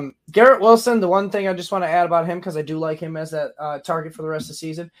 Garrett Wilson, the one thing I just want to add about him, because I do like him as that target for the rest of the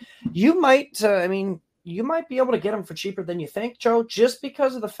season, you might be able to get him for cheaper than you think, Joe, just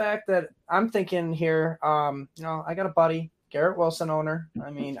because of the fact that I'm thinking here, I got a buddy, Garrett Wilson owner.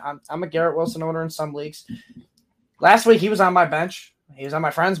 I mean, I'm a Garrett Wilson owner in some leagues. Last week, he was on my bench. He was on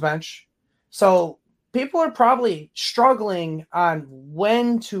my friend's bench. So people are probably struggling on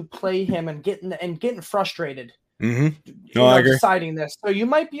when to play him and getting frustrated. Mm-hmm. I agree. Deciding this. So you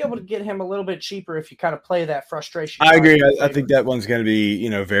might be able to get him a little bit cheaper if you kind of play that frustration. I agree. I think that one's going to be,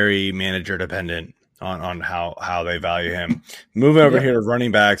 very manager dependent on how they value him. Moving over here to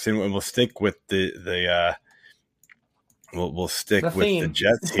running backs, and we'll stick with the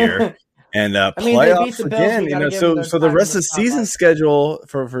Jets here. And playoffs again, so the rest of the season schedule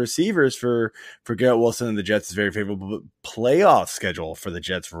for receivers for Garrett Wilson and the Jets is very favorable, but playoff schedule for the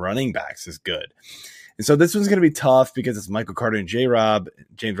Jets running backs is good. And so this one's going to be tough because it's Michael Carter and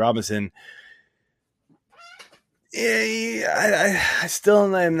James Robinson. I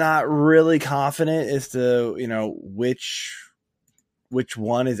still am not really confident as to which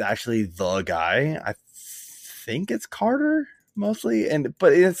one is actually the guy. I think it's Carter mostly,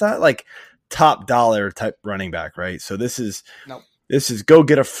 but it's not like top dollar type running back, right? So this is go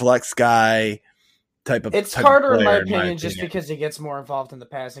get a flex guy type of. It's Carter in my opinion, just because he gets more involved in the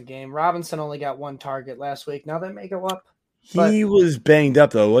passing game. Robinson only got one target last week. Now that may go up. He was banged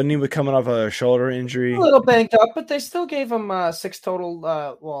up though, wasn't he? Coming off a shoulder injury, a little banged up, but they still gave him 6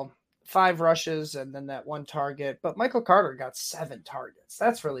 total. 5 rushes and then that 1 target. But Michael Carter got 7 targets.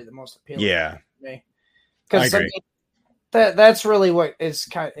 That's really the most appealing. Yeah, to me. Because that's really what is,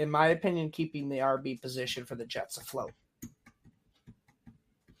 in my opinion, keeping the RB position for the Jets afloat.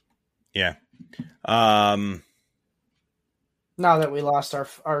 Yeah. Now that we lost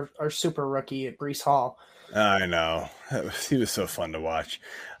our super rookie at Breece Hall. I know. He was so fun to watch.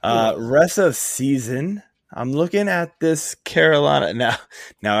 Rest of season, I'm looking at this Carolina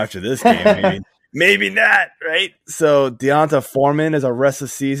now after this game, maybe not, right? So Deonta Foreman is a rest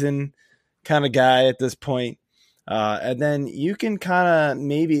of season kind of guy at this point. And then you can kind of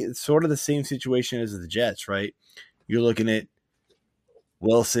maybe sort of the same situation as the Jets, right? You're looking at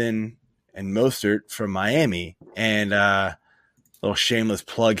Wilson and Mostert from Miami, and little shameless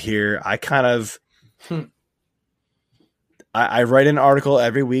plug here. I kind of I write an article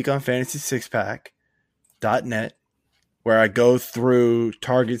every week on fantasy6pack.net where I go through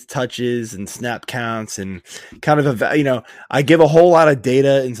targets, touches, and snap counts, and kind of I give a whole lot of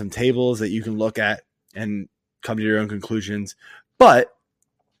data and some tables that you can look at and come to your own conclusions. But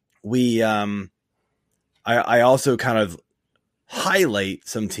I also kind of highlight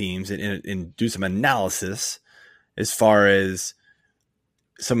some teams and do some analysis as far as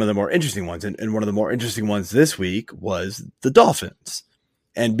some of the more interesting ones. And one of the more interesting ones this week was the Dolphins.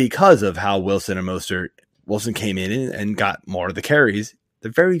 And because of how Wilson came in and got more of the carries the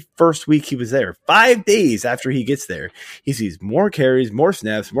very first week he was there, 5 days after he gets there, he sees more carries, more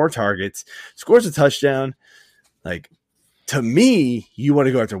snaps, more targets, scores a touchdown. Like, to me, you want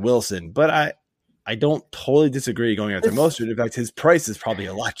to go after Wilson, but I don't totally disagree going after Mostert. In fact, his price is probably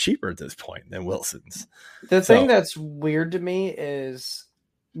a lot cheaper at this point than Wilson's. The thing that's weird to me is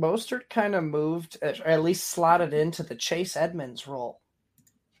Mostert kind of moved, or at least slotted into the Chase Edmonds role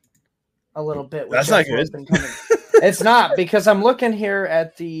a little bit. That's not good. It's not, because I'm looking here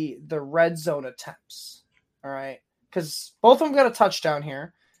at the red zone attempts. All right. Because both of them got a touchdown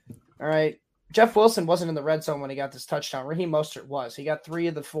here. All right. Jeff Wilson wasn't in the red zone when he got this touchdown. Raheem Mostert was. He got 3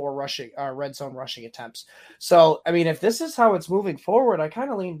 of the 4 red zone rushing attempts. So, I mean, if this is how it's moving forward, I kind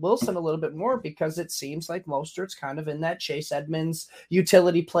of lean Wilson a little bit more, because it seems like Mostert's kind of in that Chase Edmonds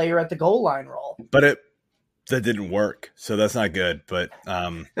utility player at the goal line role. But that didn't work, so that's not good. But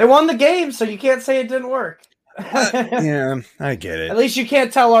they won the game, so you can't say it didn't work. Yeah, I get it. At least you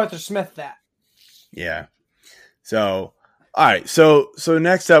can't tell Arthur Smith that. Yeah. So, all right. So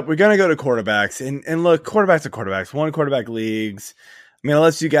next up, we're gonna go to quarterbacks, and look, quarterbacks are quarterbacks. 1 quarterback leagues. I mean,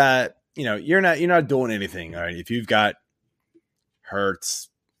 unless you got, you're not doing anything. All right. If you've got Hurts,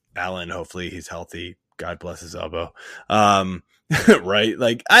 Allen, hopefully he's healthy. God bless his elbow. Right?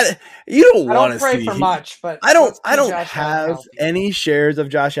 Like you don't want to see for much, but I don't have any shares of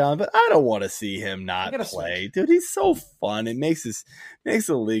Josh Allen, but I don't want to see him not play. Dude, he's so fun. It makes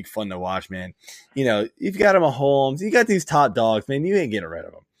the league fun to watch, man. You've got him a Holmes, you got these top dogs, man. You ain't getting rid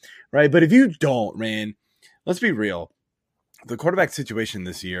of them, right? But if you don't, man, let's be real. The quarterback situation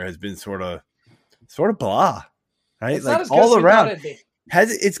this year has been sort of blah, right? It's like all around.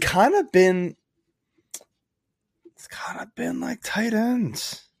 It's kind of been like tight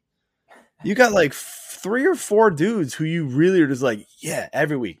ends. You got like 3 or 4 dudes who you really are just like, yeah,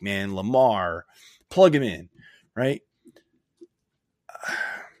 every week, man. Lamar, plug him in, right?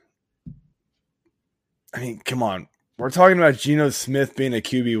 I mean, come on. We're talking about Geno Smith being a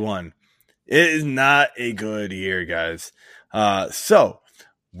QB1. It is not a good year, guys. So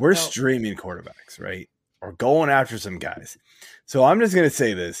we're streaming quarterbacks, right? We're going after some guys. So I'm just going to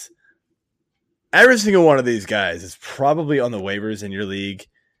say this. Every single one of these guys is probably on the waivers in your league,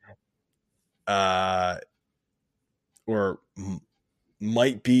 or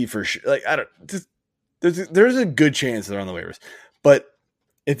might be for sure. Like, I don't. There's a good chance they're on the waivers. But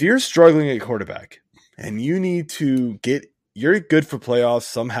if you're struggling at quarterback and you need to you're good for playoffs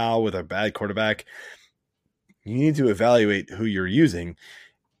somehow with a bad quarterback, you need to evaluate who you're using.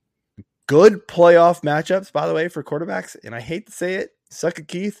 Good playoff matchups, by the way, for quarterbacks. And I hate to say it, suck it,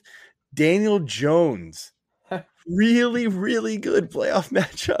 Keith. Daniel Jones, really, really good playoff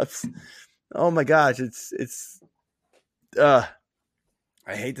matchups. Oh my gosh, it's I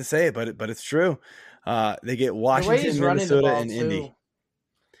hate to say it, but it's true. They get Washington, Minnesota, and Indy,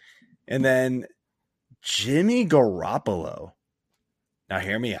 and then Jimmy Garoppolo. Now,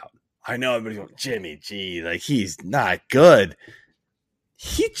 hear me out. I know everybody's going, Jimmy G, like he's not good.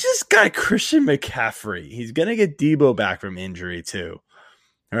 He just got Christian McCaffrey. He's gonna get Debo back from injury too.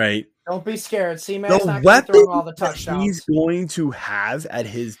 All right. Don't be scared. C-Mac's not going to throw all the touchdowns. He's going to have at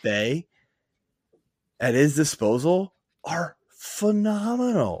his disposal, are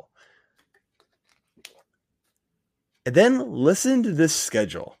phenomenal. And then listen to this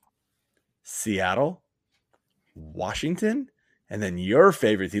schedule. Seattle, Washington, and then your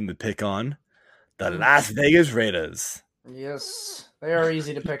favorite team to pick on, the Las Vegas Raiders. Yes, they are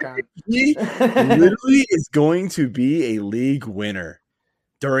easy to pick on. He literally is going to be a league winner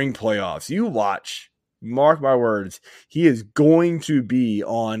during playoffs. You watch, mark my words, he is going to be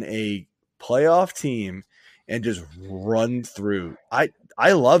on a playoff team and just run through. I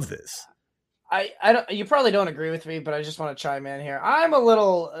love this. I don't. You probably don't agree with me, but I just want to chime in here. I'm a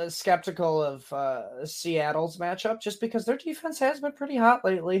little skeptical of Seattle's matchup, just because their defense has been pretty hot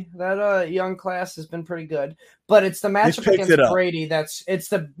lately. That young class has been pretty good, but it's the matchup against Brady. It's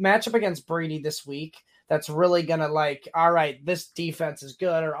the matchup against Brady this week that's really gonna like. All right, this defense is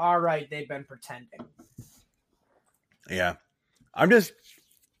good, or all right, they've been pretending. Yeah, I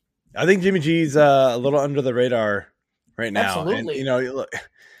think Jimmy G's a little under the radar right now. Absolutely. And, look.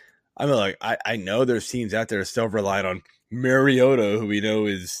 I mean, like, I know there's teams out there still relying on Mariota, who we know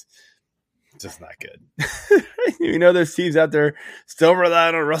is just not good. We know there's teams out there still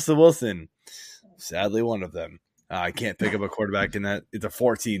relying on Russell Wilson. Sadly, one of them. I can't pick up a quarterback in that. It's a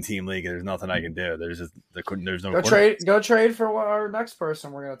 14-team league, and there's nothing I can do. There's no Go trade for our next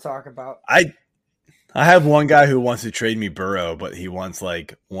person we're going to talk about. I have one guy who wants to trade me Burrow, but he wants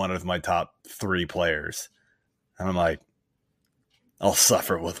like one of my top 3 players, and I'm like, I'll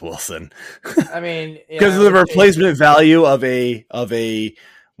suffer with Wilson. I mean, because of the replacement value of a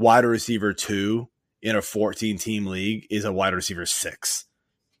wide receiver 2 in a 14-team league is a wide receiver 6.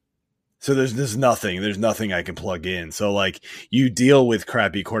 So there's nothing I can plug in. So like you deal with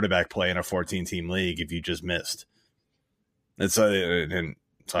crappy quarterback play in a 14-team league if you just missed. And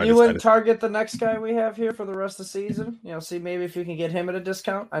So you wouldn't target the next guy we have here for the rest of the season? See maybe if you can get him at a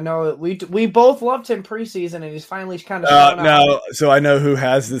discount. I know we both loved him preseason, and he's finally kind of no. So I know who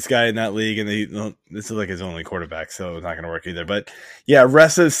has this guy in that league, and this is like his only quarterback, so it's not going to work either. But yeah,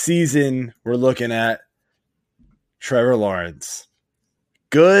 rest of season we're looking at Trevor Lawrence.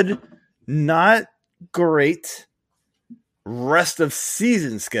 Good, not great. Rest of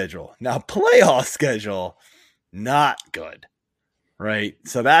season schedule. Now playoff schedule, not good. Right.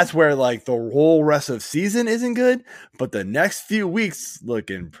 So that's where like the whole rest of season isn't good, but the next few weeks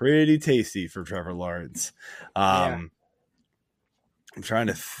looking pretty tasty for Trevor Lawrence. I'm trying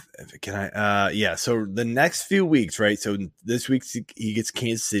to, so the next few weeks, right? So this week he gets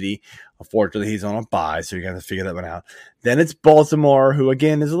Kansas City. Unfortunately, he's on a bye, so you got to figure that one out. Then it's Baltimore, who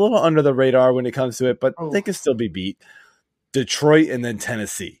again is a little under the radar when it comes to it, but they can still be beat. Detroit and then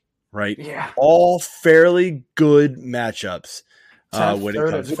Tennessee, right? Yeah. All fairly good matchups. When it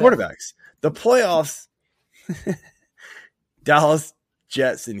comes to quarterbacks, the playoffs, Dallas,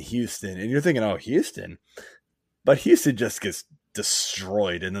 Jets, and Houston, and you're thinking, oh, Houston, but Houston just gets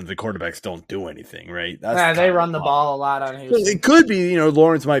destroyed, and then the quarterbacks don't do anything, right? They run the ball a lot on Houston. It could be,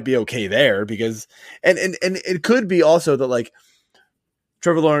 Lawrence might be okay there because, and it could be also that like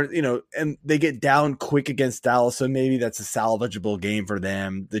Trevor Lawrence, and they get down quick against Dallas, so maybe that's a salvageable game for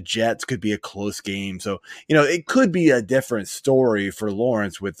them. The Jets could be a close game. So, it could be a different story for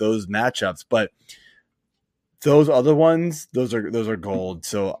Lawrence with those matchups, but those other ones, those are gold.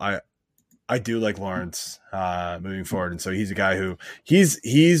 So I do like Lawrence moving forward. And so he's a guy who he's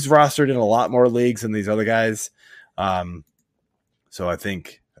rostered in a lot more leagues than these other guys. So I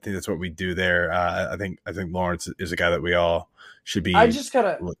think that's what we do there. I think Lawrence is a guy that we all should be. I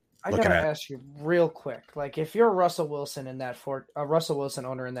gotta ask you real quick. Like, if you're a Russell Wilson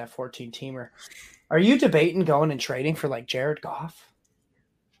owner in that 14 teamer, are you debating going and trading for like Jared Goff?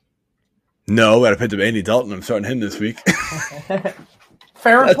 No, but I picked up Andy Dalton. I'm starting him this week.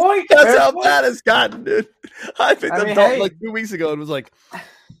 Fair point. That's how bad it's gotten, dude. I picked up Dalton like 2 weeks ago and was like,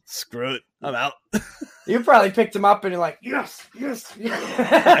 screw it, I'm out. You probably picked him up and you're like, yes.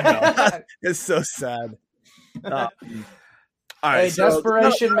 I know. It's so sad. All right,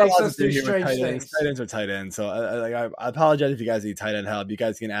 desperation makes us do strange things. Tight ends are tight ends. So I apologize if you guys need tight end help. You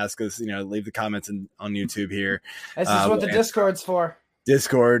guys can ask us, leave the comments on YouTube here. This is what the Discord's for.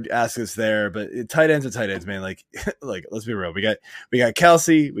 Discord, ask us there. But tight ends are tight ends, man. Like let's be real. We got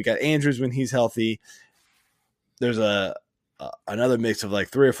Kelsey, we got Andrews when he's healthy. There's another mix of like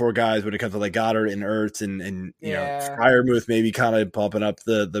 3 or 4 guys when it comes to like Goddard and Ertz and Freiermuth maybe kind of bumping up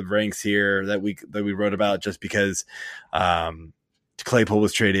the ranks here that we wrote about just because Claypool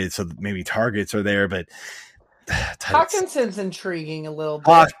was traded, so maybe targets are there, but Hawkinson's intriguing a little bit.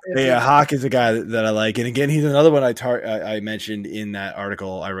 Hawk is a guy that I like, and again, he's another one I mentioned in that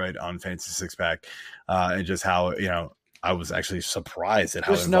article I read on Fantasy Six Pack, and just how I was actually surprised at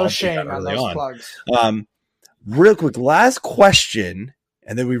how there's no shame on those plugs. Real quick, last question,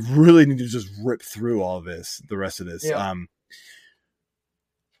 and then we really need to just rip through all this, the rest of this. Yeah.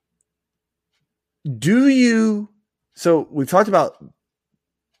 So we've talked about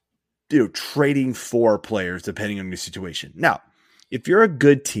trading for players depending on your situation. Now, if you're a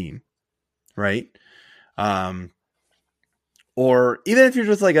good team, right? Or even if you're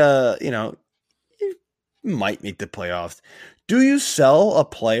just like you might make the playoffs. Do you sell a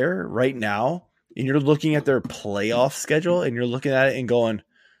player right now and you're looking at their playoff schedule and you're looking at it and going,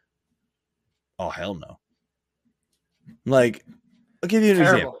 oh, hell no. Like, I'll give you an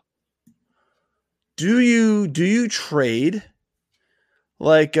example. Do you trade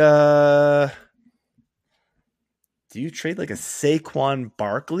like a Saquon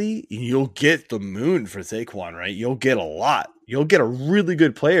Barkley? You'll get the moon for Saquon, right? You'll get a lot. You'll get a really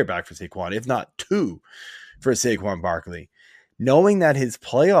good player back for Saquon, if not 2 for Saquon Barkley. Knowing that his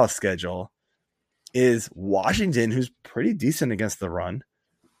playoff schedule is Washington, who's pretty decent against the run,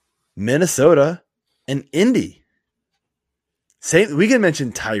 Minnesota, and Indy. We can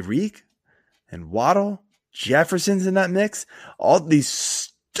mention Tyreek and Waddle, Jefferson's in that mix. All these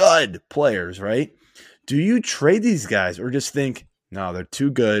stud players, right? Do you trade these guys or just think, no, they're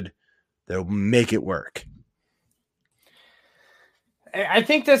too good, they'll make it work? I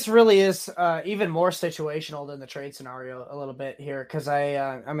think this really is even more situational than the trade scenario a little bit here, because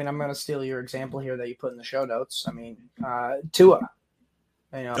I'm going to steal your example here that you put in the show notes. I mean, Tua.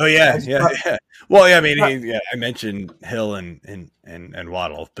 Oh yeah. Well, yeah. I mean, I mentioned Hill and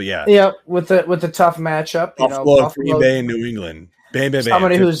Waddle, but yeah, with the tough matchup, Buffalo, Green Bay, and New England. Bam.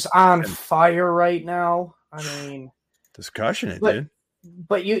 Somebody who's on fire right now. I mean, just crushing it, dude.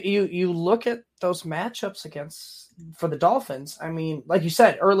 But you look at those matchups against for the Dolphins, I mean, like you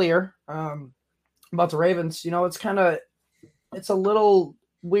said earlier about the Ravens, it's a little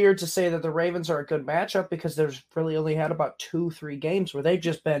weird to say that the Ravens are a good matchup because there's really only had about 2-3 games where they've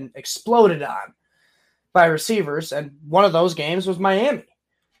just been exploded on by receivers. And one of those games was Miami.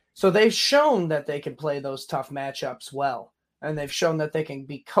 So they've shown that they can play those tough matchups well. And they've shown that they can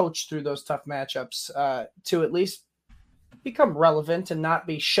be coached through those tough matchups to at least become relevant and not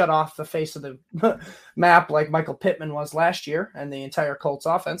be shut off the face of the map like Michael Pittman was last year and the entire Colts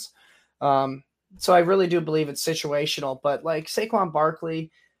offense. So I really do believe it's situational. But like Saquon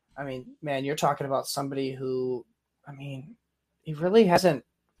Barkley, I mean, man, you're talking about somebody who, I mean, he really hasn't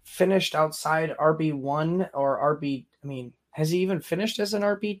finished outside RB1 or RB. I mean, has he even finished as an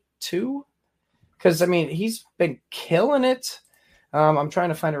RB2? Because, I mean, he's been killing it. I'm trying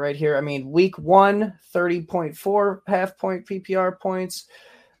to find it right here. I mean, week 1, 30.4 half-point PPR points.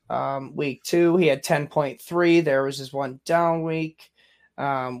 Week 2, he had 10.3. There was his one down week.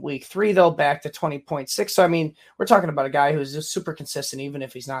 Week 3, though, back to 20.6. So, I mean, we're talking about a guy who's just super consistent, even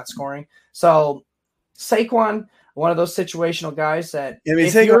if he's not scoring. So, Saquon, one of those situational guys that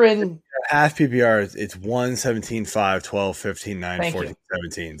if you're in half PPR, it's 1, 17, 5, 12, 15, 9, 14,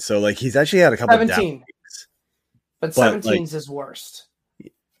 17. So, like, he's actually had a couple 17. of down weeks. But 17's his worst.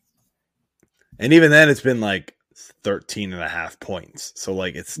 And even then, it's been like 13.5 points. So,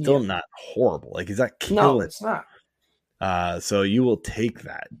 like, it's still not horrible. Like, he's not killing. No, it's not. So you will take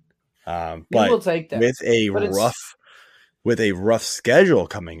that. But you will take that. With a rough schedule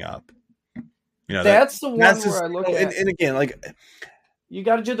coming up. That's the one where I look at. And again, like, you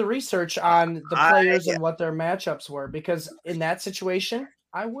got to do the research on the players and what their matchups were, because in that situation,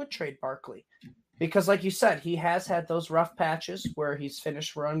 I would trade Barkley. Because like you said, he has had those rough patches where he's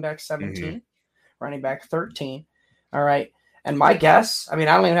finished running back 17, running back 13. All right. And my guess, I mean,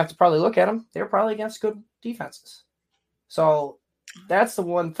 I don't even have to probably look at them. They're probably against good defenses. So that's the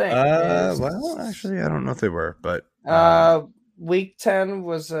one thing. Well, actually, I don't know if they were, but week 10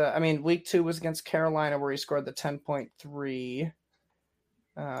 was, week 2 was against Carolina where he scored the 10.3.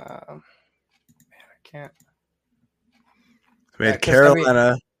 I can't. We had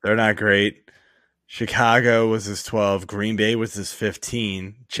Carolina. They're not great. Chicago was his 12. Green Bay was his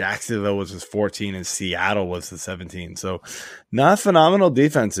 15. Jacksonville was his 14. And Seattle was the 17. So not phenomenal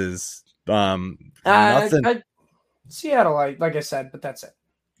defenses. Nothing. Seattle, like I said, but that's it.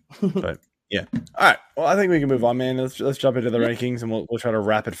 But yeah. All right. Well, I think we can move on, man. Let's jump into the rankings, and we'll try to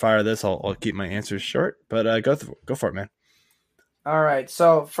rapid fire this. I'll keep my answers short, but go for it, man. All right.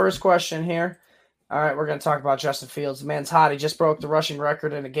 So first question here. All right, we're going to talk about Justin Fields. The man's hot. He just broke the rushing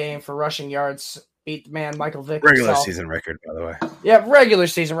record in a game for rushing yards. Beat the man, Michael Vick. Regular season record, by the way. Yeah, regular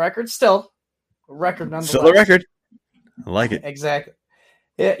season record. Still a record nonetheless. Still a record. I like it. Exactly.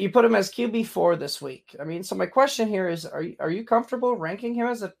 Yeah, you put him as QB4 this week. I mean, so my question here is, are you comfortable ranking him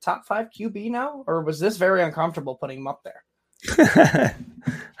as a top 5 QB now? Or was this very uncomfortable putting him up there?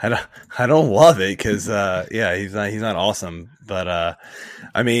 I don't love it because he's not awesome. But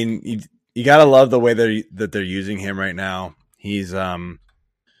I mean, you gotta love the way that they're using him right now. He's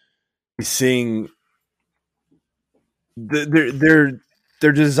seeing they're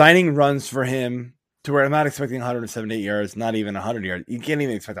designing runs for him to where I'm not expecting 178 yards, not even 100 yards. You can't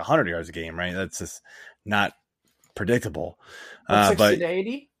even expect 100 yards a game, right? That's just not predictable. 60 to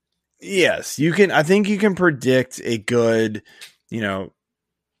 80? Yes, you can. I think you can predict a good, I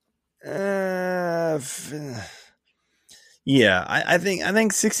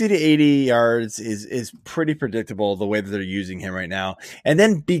think 60 to 80 yards is pretty predictable the way that they're using him right now. And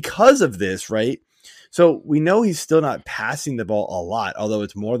then because of this, right? So we know he's still not passing the ball a lot, although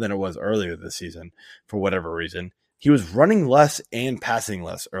it's more than it was earlier this season for whatever reason. He was running less and passing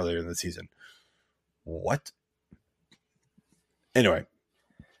less earlier in the season. What? Anyway,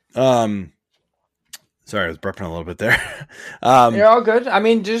 sorry, I was burping a little bit there. You're all good. I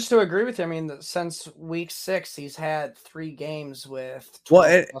mean, just to agree with you, I mean, since week 6, he's had 3 games with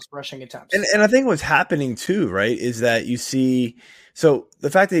 12 plus rushing attempts. And I think what's happening too, right, is that you see, so the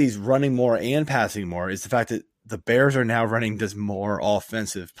fact that he's running more and passing more is the fact that the Bears are now running just more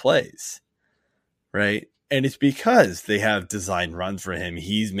offensive plays, right? And it's because they have designed runs for him.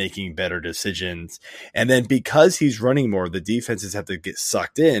 He's making better decisions. And then because he's running more, the defenses have to get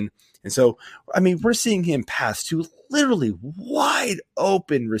sucked in. And so, I mean, we're seeing him pass to literally wide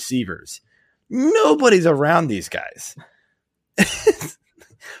open receivers. Nobody's around these guys.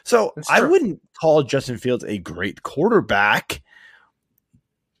 So I wouldn't call Justin Fields a great quarterback,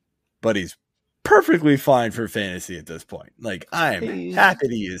 but he's perfectly fine for fantasy at this point. Like, I'm happy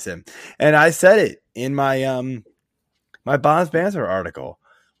to use him. And I said it in my my Bonds Banter article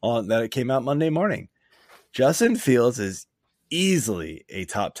that it came out Monday morning. Justin Fields is easily a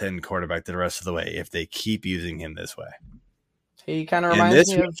top 10 quarterback the rest of the way if they keep using him this way. He kind of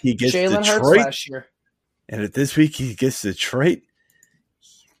reminds me of Jalen Hurts last year. And if this week he gets Detroit,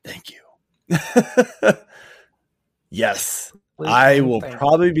 thank you. Yes, I will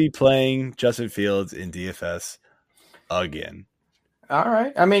probably be playing Justin Fields in DFS again. All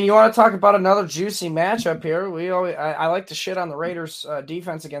right. I mean, you want to talk about another juicy matchup here? I like to shit on the Raiders'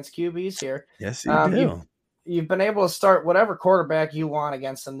 defense against QBs here. Yes, you do. You've been able to start whatever quarterback you want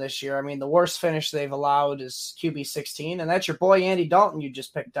against them this year. I mean, the worst finish they've allowed is QB 16, and that's your boy Andy Dalton you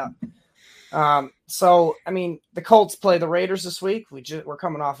just picked up. So, I mean, the Colts play the Raiders this week. We're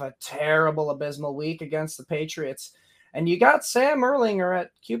coming off a terrible, abysmal week against the Patriots. And you got Sam Erlinger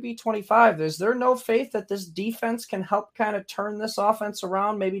at QB 25. Is there no faith that this defense can help kind of turn this offense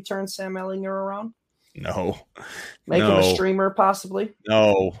around, maybe turn Sam Erlinger around? No. Make him a streamer, possibly?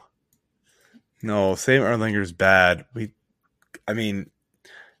 No, Sam Erlinger's bad.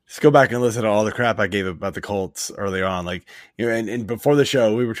 Just go back and listen to all the crap I gave about the Colts earlier on. Like, and before the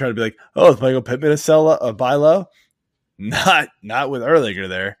show, we were trying to be like, oh, is Michael Pittman a buy low? Not with Erlinger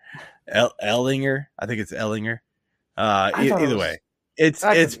there. Ellinger. I think it's Ellinger. Either way, it's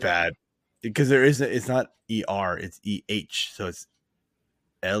bad because it's not ER, it's EH. So it's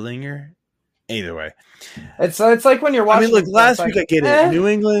Ellinger. Either way, it's like when you're watching. I mean, look, last week I get it. New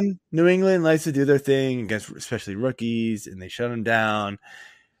England likes to do their thing against especially rookies, and they shut them down.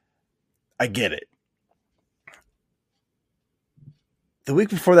 I get it. The week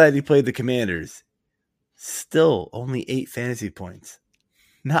before that, he played the Commanders. Still only 8 fantasy points.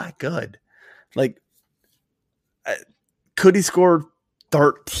 Not good. Like, could he score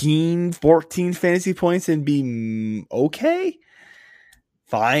 13, 14 fantasy points and be okay?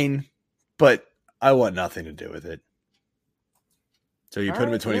 Fine. But I want nothing to do with it. So you put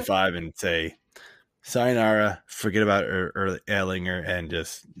him at 25 and say, sayonara, forget about Erlinger, and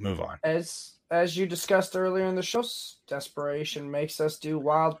just move on. As you discussed earlier in the show, desperation makes us do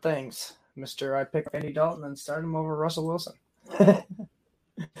wild things. I picked Andy Dalton and started him over Russell Wilson.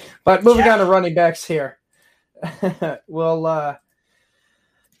 But moving on to running backs here. We'll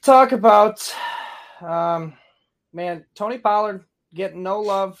talk about, Tony Pollard getting no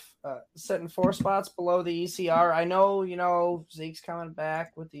love, sitting 4 spots below the ECR. I know, Zeke's coming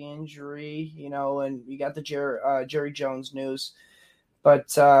back with the injury, and you got the Jerry Jones news.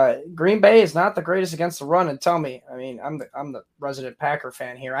 But Green Bay is not the greatest against the run. And tell me, I mean, I'm the resident Packer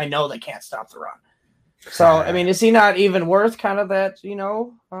fan here. I know they can't stop the run. So, I mean, is he not even worth kind of that,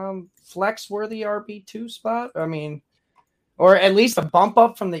 flex-worthy RB2 spot? I mean, or at least a bump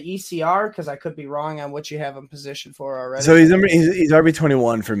up from the ECR, because I could be wrong on what you have him positioned for already. So he's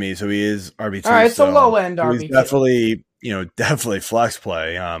RB21 for me, so he is RB2. All right, it's a low-end RB2. He's definitely flex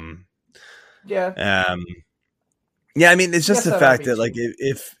play. Yeah. I mean, it's just the fact that, like,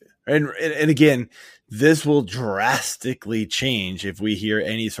 if and again, this will drastically change if we hear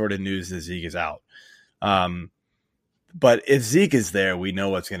any sort of news that Zeke is out. But if Zeke is there, we know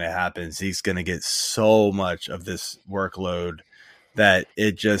what's going to happen. Zeke's going to get so much of this workload that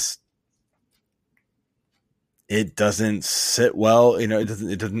it doesn't sit well.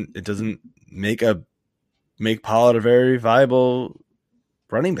 It doesn't make Pollard a very viable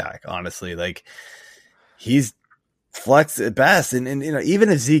running back. Honestly, like, he's flex at best, and even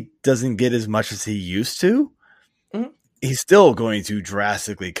if Zeke doesn't get as much as he used to, he's still going to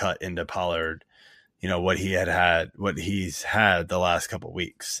drastically cut into Pollard. What he's had the last couple of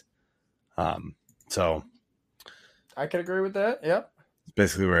weeks. So I could agree with that. Yep. It's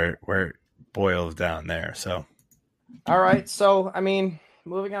basically where it boils down there. So, all right. So, I mean,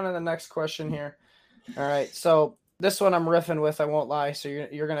 moving on to the next question here. All right. So this one I'm riffing with, I won't lie. So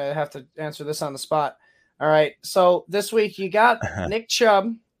you're going to have to answer this on the spot. All right. So this week you got Nick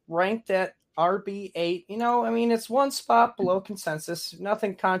Chubb ranked at RB8. I mean, it's 1 spot below consensus.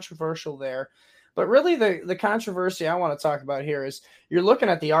 Nothing controversial there. But really, the controversy I want to talk about here is you're looking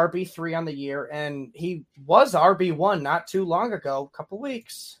at the RB3 on the year, and he was RB1 not too long ago, a couple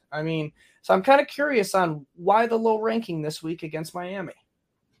weeks. I mean, so I'm kind of curious on why the low ranking this week against Miami.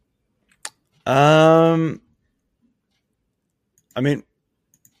 I mean,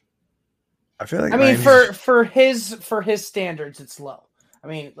 I feel like for his standards, it's low. I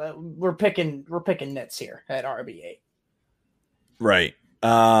mean, we're picking nits here at RB8. Right.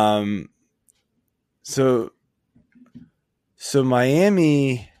 So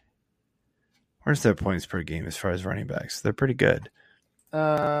Miami, where's their points per game as far as running backs? They're pretty good.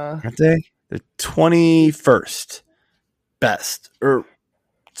 Aren't they? They're 21st best.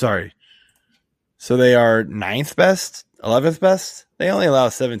 So they are 9th best, 11th best. They only allow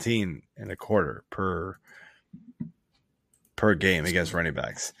 17 and a quarter per per game against running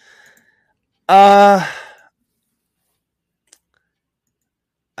backs. I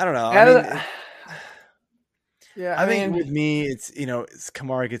don't know. I think with me, it's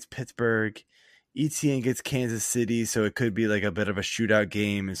Kamara gets Pittsburgh, ETN gets Kansas City, so it could be like a bit of a shootout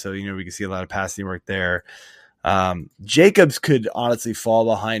game, and so we can see a lot of passing work there. Jacobs could honestly fall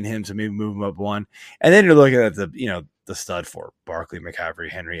behind him, so maybe move him up one, and then you're looking at the stud for Barkley, McCaffrey,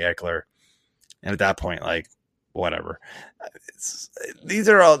 Henry, Eckler, and at that point, like whatever. These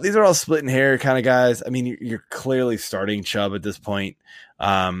are all splitting hair kind of guys. I mean, you're clearly starting Chubb at this point.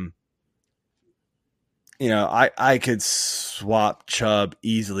 I could swap Chubb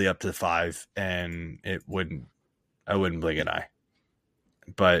easily up to 5, and I wouldn't blink an eye.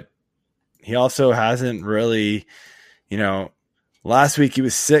 But he also hasn't really, last week he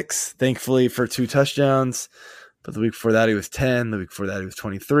was 6, thankfully, for 2 touchdowns. But the week before that he was 10. The week before that he was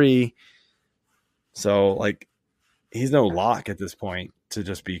 23. So, like, he's no lock at this point to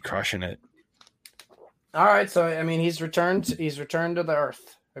just be crushing it. All right, so I mean, he's returned to the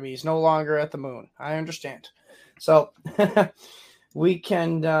earth. I mean, he's no longer at the moon. I understand. So we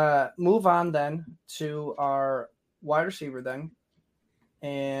can move on then to our wide receiver then.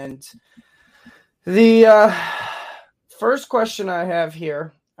 And the first question I have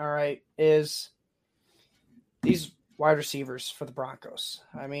here, all right, is these wide receivers for the Broncos.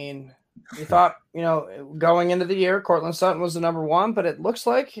 I mean, we thought, going into the year, Cortland Sutton was the number 1, but it looks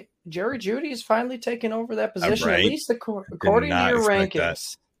like Jerry Jeudy is finally taking over that position, right. At least according to your rankings.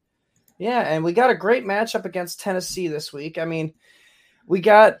 That. Yeah, and we got a great matchup against Tennessee this week. I mean, we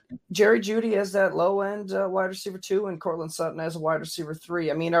got Jerry Jeudy as that low-end wide receiver 2 and Cortland Sutton as a wide receiver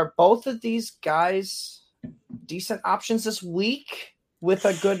 3. I mean, are both of these guys decent options this week with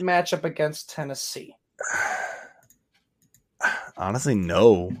a good matchup against Tennessee? Honestly,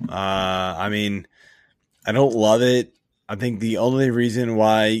 no. I mean, I don't love it. I think the only reason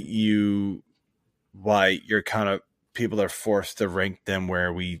why you're kind of people are forced to rank them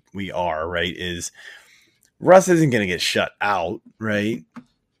where we are, right, is Russ isn't going to get shut out, right?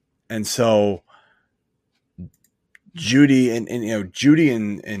 And so Jeudy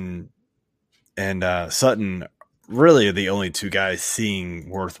and Sutton really are the only 2 guys seeing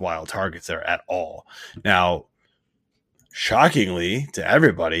worthwhile targets there at all. Now, shockingly to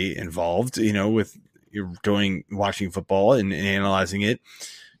everybody involved, with watching football and analyzing it,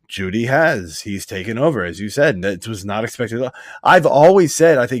 he's taken over, as you said. That was not expected. I've always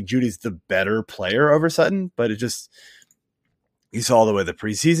said I think Judy's the better player over Sutton, but you saw the way the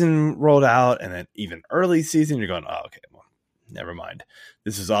preseason rolled out, and then even early season, you're going, oh, okay, well, never mind.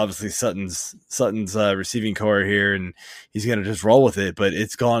 This is obviously Sutton's receiving core here, and he's going to just roll with it. But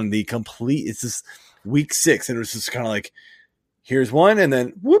it's gone it's just week 6, and it was just kind of like, here's one, and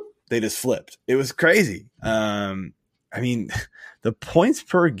then whoop, they just flipped. It was crazy. I mean, the points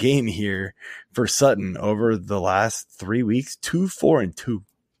per game here for Sutton over the last 3 weeks, 2, 4, and 2.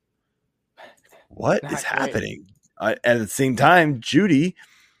 What is happening? At the same time, Jeudy,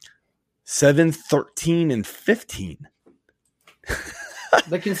 7, 13, and 15.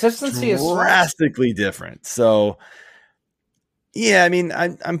 The consistency is drastically different. So, yeah, I mean,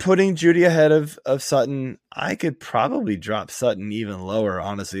 I'm putting Jeudy ahead of Sutton. I could probably drop Sutton even lower,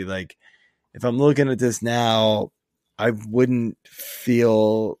 honestly. Like, if I'm looking at this now, I wouldn't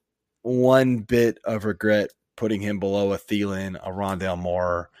feel one bit of regret putting him below a Thielen, a Rondale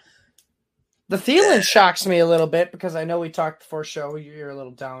Moore. The Thielen shocks me a little bit because I know we talked before show. You're a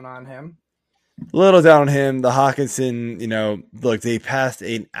little down on him. A little down on him. The Hawkinson, look, they passed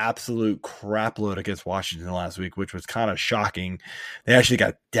an absolute crap load against Washington last week, which was kind of shocking. They actually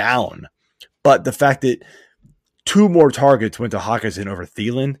got down. But the fact that 2 more targets went to Hawkinson over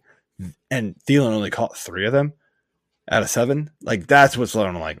Thielen, and Thielen only caught 3 of them out of 7, like that's what's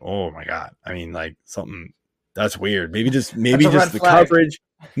I'm like, oh my God. I mean, like something that's weird. Maybe just the coverage.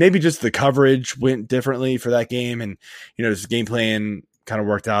 Maybe just the coverage went differently for that game, and this game plan kind of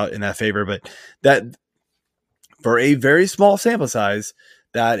worked out in that favor. But that for a very small sample size,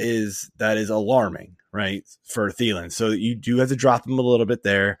 that is alarming, right, for Thielen. So you do have to drop him a little bit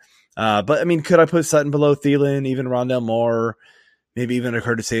there. But I mean, could I put Sutton below Thielen, even Rondale Moore? Maybe even a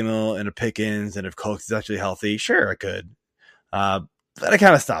Curtis Samuel and a Pickens, and if Cooks is actually healthy, sure, I could. But I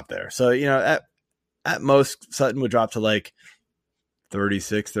kind of stopped there. So, at most, Sutton would drop to like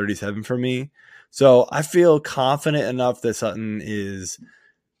 36, 37 for me. So I feel confident enough that Sutton is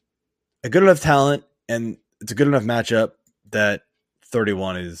a good enough talent, and it's a good enough matchup that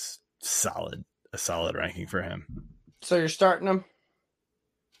 31 is a solid ranking for him. So you're starting him?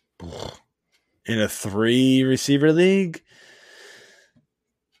 In a 3 receiver league?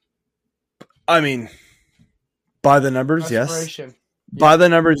 I mean, By the numbers, yes. Yep. By the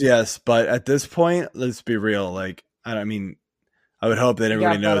numbers, yes. But at this point, let's be real. Like, I would hope that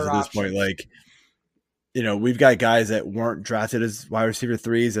everybody knows at this point, like, we've got guys that weren't drafted as wide receiver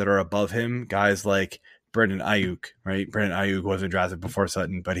 3s that are above him. Guys like Brandon Ayuk, right? Brandon Ayuk wasn't drafted before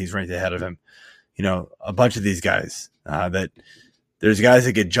Sutton, but he's ranked ahead of him. A bunch of these guys that there's guys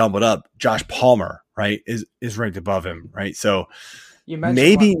that get jumbled up. Josh Palmer, right, is ranked above him, right? So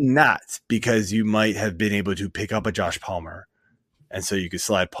maybe not, because you might have been able to pick up a Josh Palmer, and so you could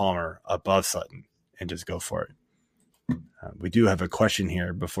slide Palmer above Sutton and just go for it. We do have a question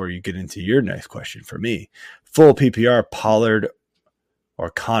here before you get into your next question for me. Full PPR, Pollard or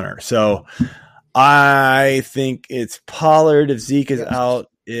Connor? So I think it's Pollard if Zeke is out.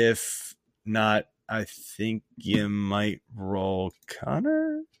 If not, I think you might roll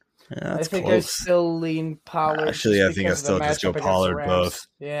Connor. Yeah, I think close. I still lean Pollard. Actually, I think I still just go Pollard both.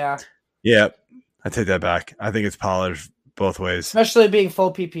 Yeah. Yep. I take that back. I think it's Pollard both ways. Especially being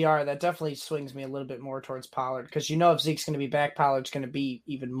full PPR, that definitely swings me a little bit more towards Pollard, because if Zeke's going to be back, Pollard's going to be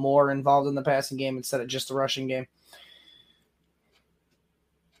even more involved in the passing game instead of just the rushing game.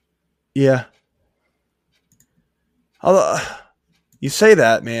 Yeah. Although, you say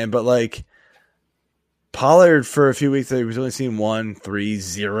that, man, but like Pollard for a few weeks, he was only seeing 1, 3,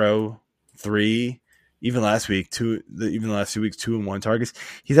 0, 3. Even last week, even the last 2 weeks, 2 and 1 targets.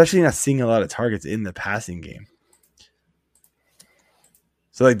 He's actually not seeing a lot of targets in the passing game.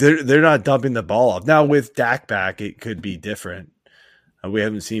 So like they're not dumping the ball off. Now with Dak back, it could be different. We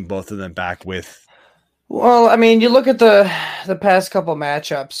haven't seen both of them back with. Well, I mean, you look at the past couple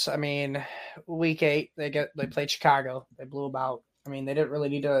matchups. I mean, week 8 they played Chicago. They blew them out. I mean, they didn't really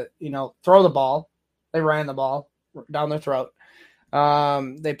need to throw the ball. They ran the ball down their throat.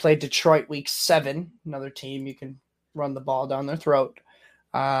 They played Detroit week 7, another team you can run the ball down their throat.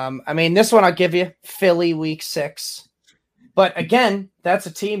 I mean, this one I'll give you, Philly week 6. But again, that's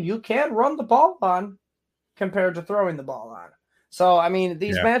a team you can run the ball on compared to throwing the ball on. So, I mean,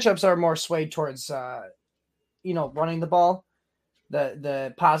 these matchups are more swayed towards, running the ball,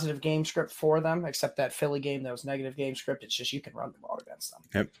 the positive game script for them, except that Philly game, that was negative game script. It's just you can run the ball against them.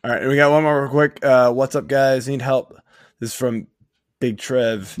 Yep. All right, we got one more real quick. What's up, guys? Need help? This is from Big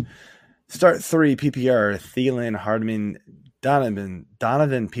Trev. Start 3 PPR, Thielen, Hardman,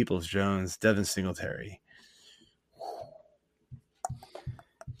 Donovan Peoples-Jones, Devin Singletary.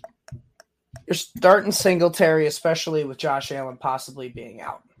 You're starting Singletary, especially with Josh Allen possibly being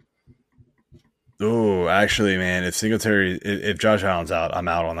out. Oh, actually, man, if Josh Allen's out, I'm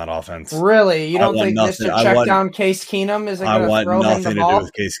out on that offense. Really? You don't think Mr. Checkdown Case Keenum isn't going to throw him the ball? I want nothing to do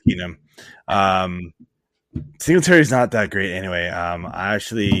with Case Keenum. Singletary's not that great anyway.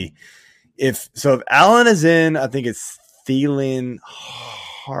 If Allen is in, I think it's Thielen,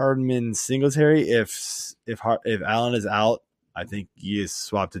 Hardman, Singletary. If Allen is out, I think you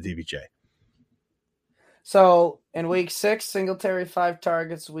swap to DBJ. So in week 6, Singletary 5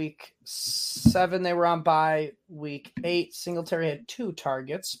 targets. Week 7, they were on bye. Week 8, Singletary had 2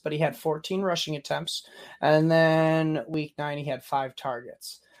 targets, but he had 14 rushing attempts. And then week 9, he had 5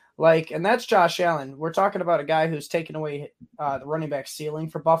 targets. And that's Josh Allen. We're talking about a guy who's taken away the running back ceiling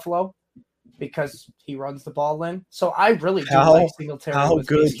for Buffalo because he runs the ball in. So I really do like Singletary. How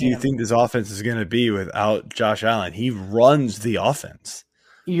good do you think this offense is going to be without Josh Allen? He runs the offense.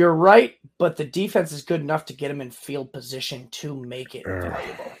 You're right, but the defense is good enough to get him in field position to make it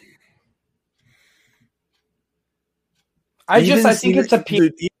valuable. I think it's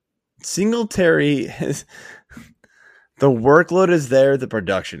a Singletary is the workload is there, the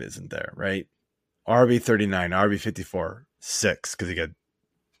production isn't there, right? RB 39, RB 54, 6 because he got a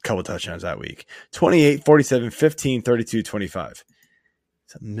couple touchdowns that week. 28, 47, 15, 32, 25.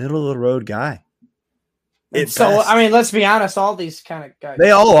 It's a middle of the road guy. I mean, let's be honest, all these kind of guys.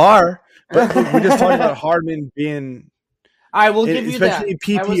 They all are. But we just talked about Hardman being. I will give you that. Especially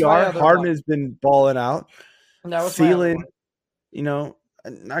PPR, Hardman has been balling out. Thielen,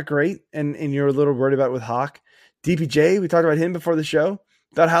 not great. And you're a little worried about with Hawk. DPJ, we talked about him before the show.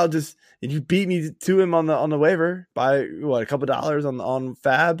 About how and you beat me to him on the waiver by a couple dollars on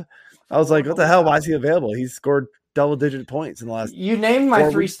Fab. I was like, what the hell? Why is he available? He's scored double-digit points in the last. You named my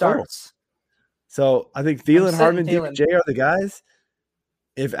 3 starts. Total. So I think Thielen, Hardman, DPJ are the guys.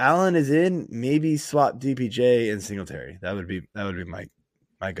 If Allen is in, maybe swap DPJ and Singletary. That would be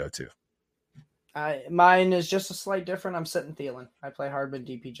my go-to. Mine is just a slight different. I'm sitting Thielen. I play Hardman,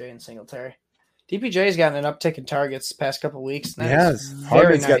 DPJ, and Singletary. DPJ's gotten an uptick in targets the past couple of weeks. Yes,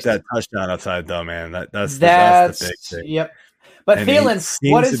 Hardman's got that touchdown outside though, man. That's the big thing. Yep. But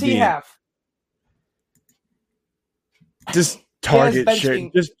Thielen, what does he have? Just target share.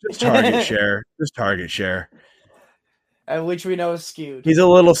 Just target share. Just target share. which we know is skewed. He's a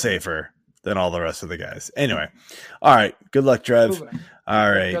little safer than all the rest of the guys. Anyway, all right. Good luck, Trev.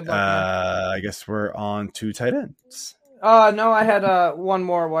 All right. Luck, I guess we're on to tight ends. No, I had one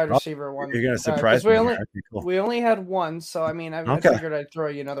more wide receiver. One. You're gonna surprise me. We only had one, so I mean, I figured I'd throw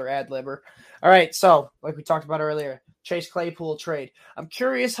you another ad libber. All right, so like we talked about earlier, Chase Claypool trade. I'm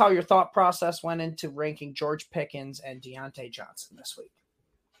curious how your thought process went into ranking George Pickens and Deontay Johnson this week.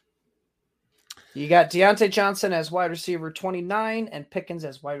 You got Deontay Johnson as wide receiver 29 and Pickens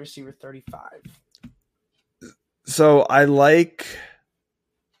as wide receiver 35. So I like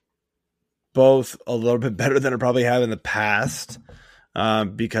both a little bit better than I probably have in the past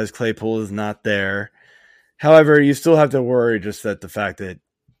because Claypool is not there. However, you still have to worry just that the fact that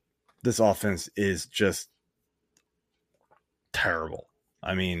this offense is just terrible.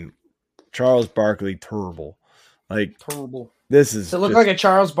 I mean, Charles Barkley, terrible. Like, terrible. This is. Does it look like a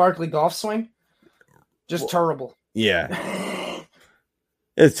Charles Barkley golf swing? Just terrible. Yeah.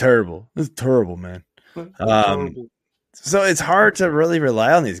 It's terrible. It's terrible, man. Terrible. So it's hard to really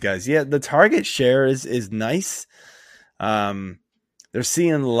rely on these guys. Yeah, the target share is nice. They're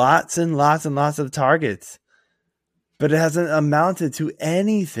seeing lots and lots and lots of targets, but it hasn't amounted to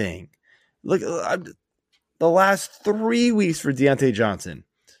anything. Look, the last 3 weeks for Deontay Johnson,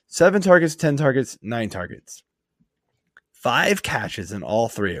 7 targets, 10 targets, 9 targets, 5 catches in all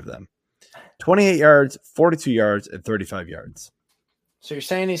 3 of them, 28 yards, 42 yards, and 35 yards. So you're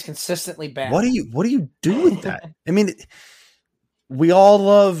saying he's consistently bad. What do you do with that? I mean, we all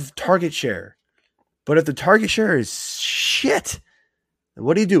love target share, but if the target share is shit,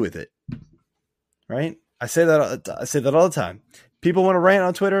 what do you do with it? Right? I say that all the time. People want to rant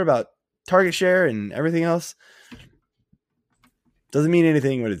on Twitter about target share and everything else. Doesn't mean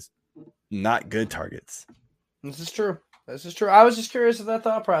anything when it's not good targets. This is true. I was just curious of that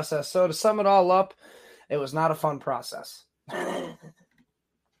thought process. So to sum it all up, it was not a fun process.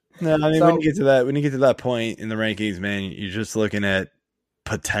 No, I mean, when you get to that point in the rankings, man, you're just looking at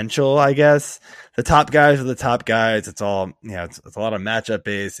potential, I guess. The top guys are the top guys. It's all, it's a lot of matchup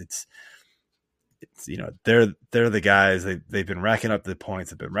based. It's they're the guys. They've been racking up the points.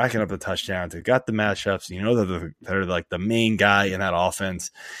 They've been racking up the touchdowns. They've got the matchups. They're like the main guy in that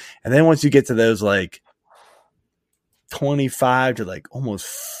offense. And then once you get to those like 25 to like almost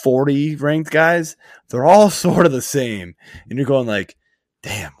 40 ranked guys, they're all sort of the same. And you're going like,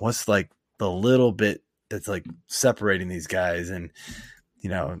 damn, what's like the little bit that's like separating these guys? And,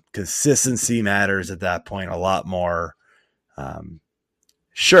 consistency matters at that point a lot more.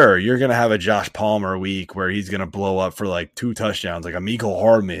 Sure, you're going to have a Josh Palmer week where he's going to blow up for like 2 touchdowns, like a Mecole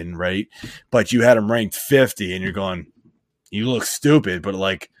Hardman, right? But you had him ranked 50 and you're going, you look stupid, but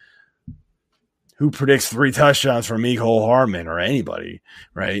like, who predicts 3 touchdowns for Mecole Hardman or anybody,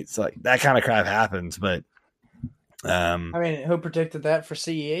 right? It's like that kind of crap happens, but who predicted that for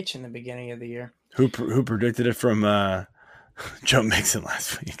CEH in the beginning of the year? Who predicted it from Joe Mixon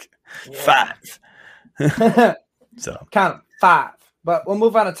last week? Yeah. 5. So count them, 5. But we'll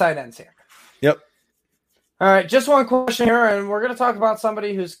move on to tight ends here. Yep. All right, just one question here, and we're going to talk about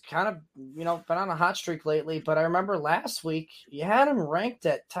somebody who's kind of, been on a hot streak lately. But I remember last week you had him ranked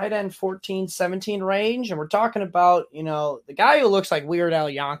at tight end 14, 17 range, and we're talking about, the guy who looks like Weird Al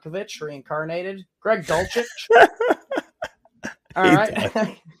Yankovic reincarnated, Greg Dulcich. All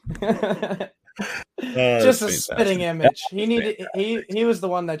right. Just a spitting image. He was the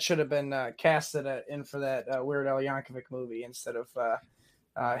one that should have been casted in for that Weird Al Yankovic movie instead of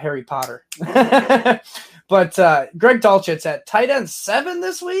Harry Potter. But Greg Dulcich at tight end 7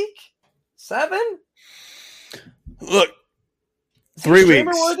 this week. 7. Look, 3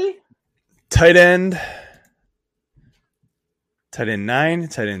 weeks. Worthy? Tight end 9,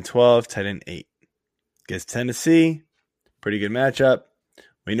 tight end 12, tight end 8. Gets Tennessee. Pretty good matchup.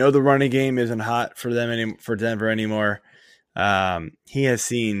 We know the running game isn't hot for Denver anymore. He has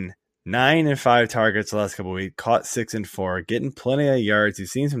seen 9 and 5 targets the last couple of weeks, caught 6 and 4, getting plenty of yards.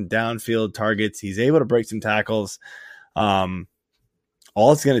 He's seen some downfield targets. He's able to break some tackles. All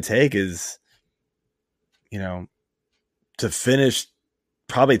it's going to take is, to finish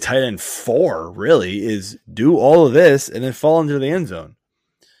probably tight end 4, really, is do all of this and then fall into the end zone.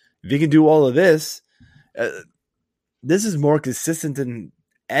 If he can do all of this, this is more consistent than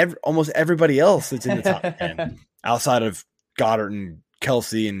almost everybody else that's in the top 10 outside of Goddard and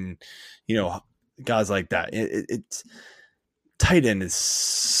Kelsey and, guys like that. It's tight end is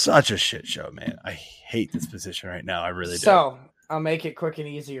such a shit show, man. I hate this position right now. I really do. So I'll make it quick and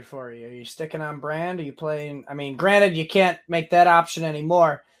easier for you. Are you sticking on brand? Are you playing? I mean, granted, you can't make that option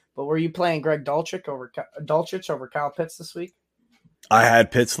anymore, but were you playing Greg Dulcich over Kyle Pitts this week? I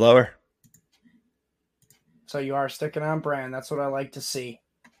had Pitts lower. So you are sticking on brand. That's what I like to see.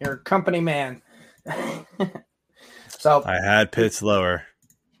 You're a company man. So I had Pitts lower.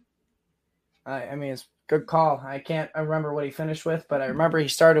 I mean, it's a good call. I remember what he finished with, but I remember he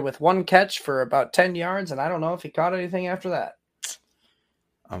started with 1 catch for about 10 yards, and I don't know if he caught anything after that.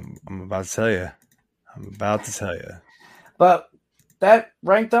 I'm about to tell you. But that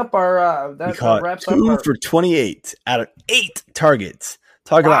ranked up our he caught wraps 2 up for 28 out of 8 targets.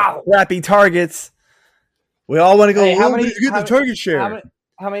 Talk about crappy targets. We all want to go, how many, get the target share.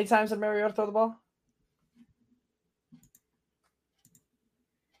 How many times did Mariota throw the ball?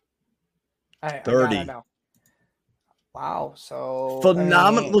 30. I know. Wow. So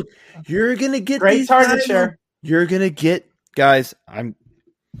phenomenal. Look, you're going to get great these target share. You're going to get guys. I'm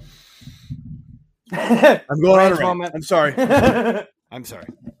going on a rant. I'm sorry. I'm sorry.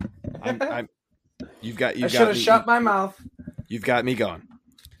 You've got I should have shut my mouth. You've got me going.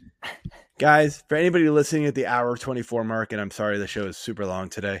 Guys, for anybody listening at the hour 24 mark, and I'm sorry the show is super long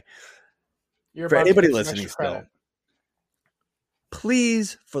today. For anybody listening still,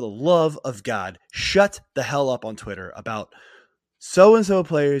 please, for the love of God, shut the hell up on Twitter about so-and-so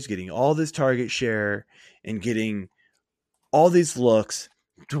players getting all this target share and getting all these looks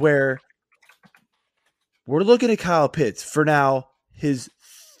to where we're looking at Kyle Pitts for now, his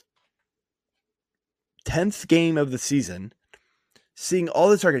 10th game of the season, seeing all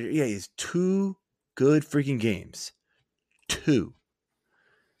this target. Yeah, he's 2 good freaking games. 2.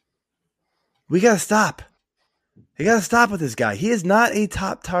 We got to stop. You got to stop with this guy. He is not a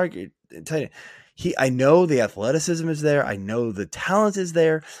top target. I know the athleticism is there. I know the talent is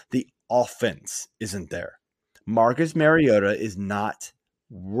there. The offense isn't there. Marcus Mariota is not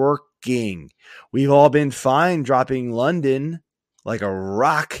working. We've all been fine dropping London like a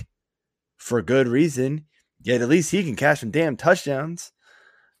rock for good reason. Yet at least he can catch some damn touchdowns.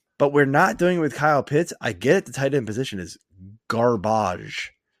 But we're not doing it with Kyle Pitts. I get it. The tight end position is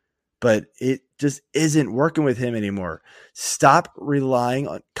garbage. But it just isn't working with him anymore. Stop relying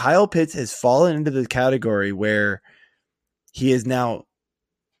on Kyle Pitts has fallen into the category where he is now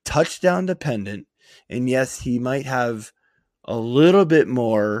touchdown dependent. And yes, he might have a little bit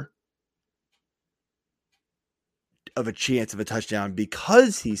more of a chance of a touchdown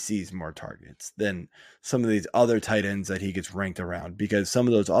because he sees more targets than some of these other tight ends that he gets ranked around, because some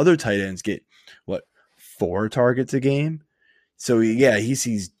of those other tight ends get 4 targets a game. So yeah, he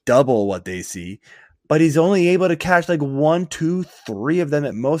sees double what they see, but he's only able to catch 1, 2, 3 of them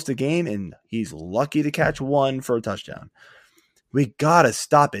at most a game. And he's lucky to catch 1 for a touchdown. We got to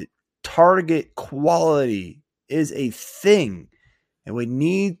stop it. Target quality is a thing, and we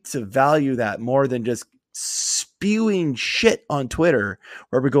need to value that more than just spewing shit on Twitter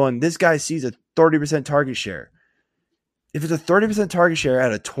where we're going, this guy sees a 30% target share. If it's a 30% target share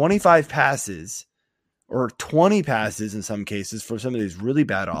out of 25 passes or 20 passes in some cases for some of these really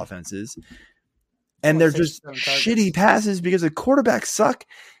bad offenses, and they're just shitty passes because the quarterbacks suck,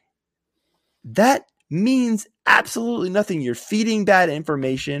 that means absolutely nothing. You're feeding bad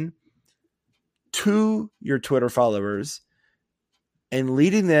information to your Twitter followers and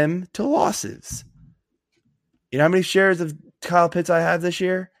leading them to losses. You know how many shares of Kyle Pitts I have this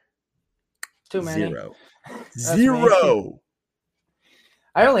year? Too many. 0.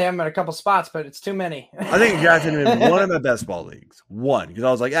 I only have him in a couple spots, but it's too many. I think I drafted him in one of my best ball leagues. 1, because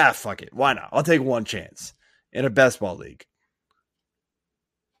I was like, fuck it. Why not? I'll take 1 chance in a best ball league.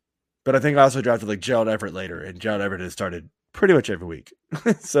 But I think I also drafted Gerald Everett later, and Gerald Everett has started pretty much every week.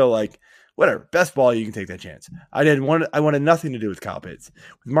 So whatever, best ball, you can take that chance. I wanted nothing to do with Kyle Pitts.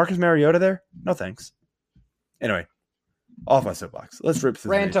 With Marcus Mariota there, no thanks. Anyway, off my soapbox. Let's rip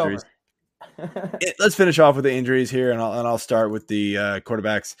through the injuries. Let's finish off with the injuries here, and I'll start with the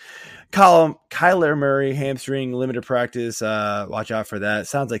quarterbacks. Kyler Murray, hamstring, limited practice. Watch out for that.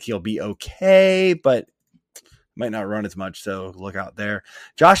 Sounds like he'll be okay, but might not run as much, so look out there.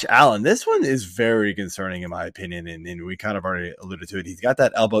 Josh Allen, this one is very concerning in my opinion, and we kind of already alluded to it. He's got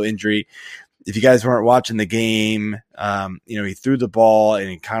that elbow injury. If you guys weren't watching the game, he threw the ball and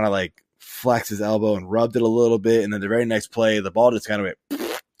he kind of flexed his elbow and rubbed it a little bit, and then the very next play, the ball just kind of went.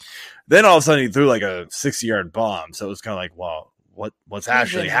 Then all of a sudden he threw a 60-yard bomb. So it was kind of wow, what's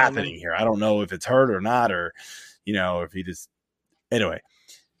actually happening here? I don't know if it's hurt or not, or if he just anyway.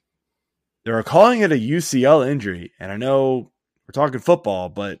 They were calling it a UCL injury, and I know we're talking football,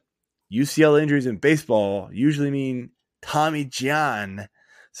 but UCL injuries in baseball usually mean Tommy John,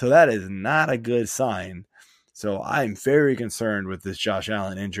 so that is not a good sign. So I'm very concerned with this Josh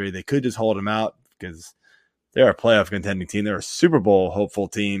Allen injury. They could just hold him out because they're a playoff contending team. They're a Super Bowl hopeful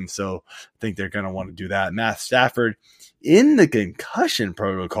team, so I think they're going to want to do that. Matt Stafford in the concussion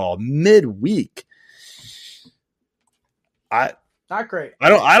protocol midweek. Not great.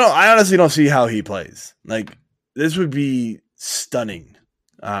 I honestly don't see how he plays. Like, this would be stunning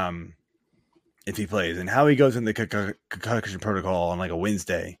if he plays, and how he goes in the concussion protocol on like a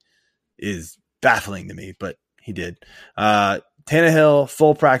Wednesday is baffling to me, but he did. Tannehill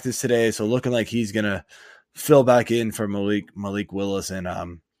full practice today, so looking like he's gonna fill back in for Malik Willis, and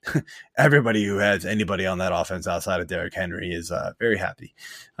everybody who has anybody on that offense outside of Derrick Henry is very happy.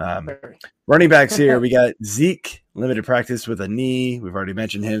 Running backs here, we got Zeke, limited practice with a knee. We've already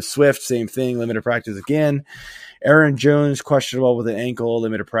mentioned him. Swift, same thing, limited practice again. Aaron Jones, questionable with an ankle,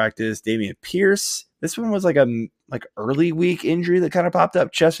 limited practice. Dameon Pierce, this one was like early week injury that kind of popped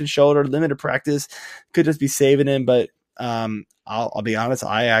up, chest and shoulder, limited practice. Could just be saving him, but I'll be honest,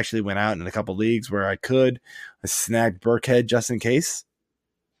 I actually went out in a couple leagues where I snagged Burkhead just in case,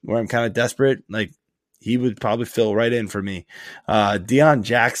 where I'm kind of desperate. Like, he would probably fill right in for me. Deion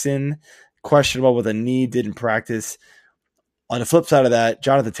Jackson, questionable with a knee, didn't practice. On the flip side of that,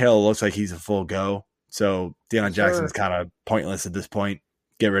 Jonathan Taylor looks like he's a full go. So Deion Jackson's kind of pointless at this point.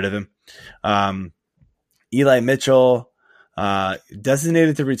 Get rid of him. Eli Mitchell,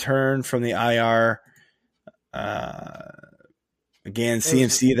 designated to return from the IR. Again,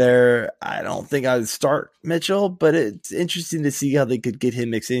 CMC there. I don't think I would start Mitchell, but it's interesting to see how they could get him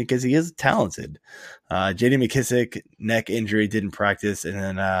mixed in because he is talented. J.D. McKissick, neck injury, didn't practice, and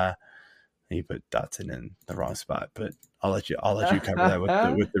then he put Dotson in the wrong spot. But I'll let you cover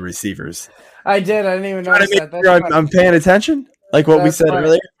that with the receivers. I did. I didn't even notice that. I'm paying attention, like what we said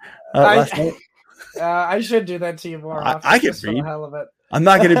earlier last night. I should do that to you more often. I can read. For the hell of it. I'm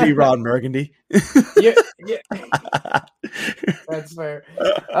not going to be Ron Burgundy. Yeah. That's fair.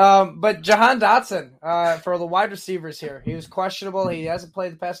 But Jahan Dotson, for the wide receivers here, he was questionable. He hasn't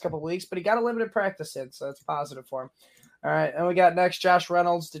played the past couple of weeks, but he got a limited practice in, so that's positive for him. All right, and we got next Josh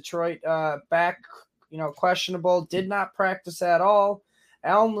Reynolds, Detroit, back, questionable, did not practice at all.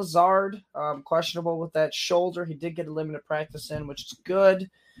 Allen Lazard, questionable with that shoulder. He did get a limited practice in, which is good.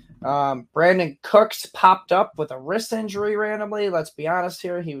 Brandon Cooks popped up with a wrist injury randomly. Let's be honest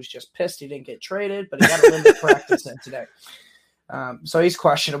here. He was just pissed he didn't get traded, but he got a limited practice in today. So he's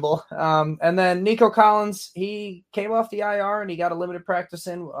questionable. And then Nico Collins, he came off the IR and he got a limited practice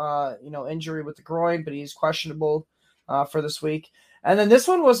in, injury with the groin, but he's questionable for this week. And then this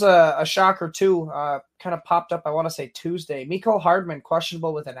one was a shocker too, kind of popped up, I want to say Tuesday. Mecole Hardman,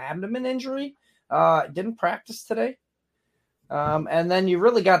 questionable with an abdomen injury, didn't practice today. And then you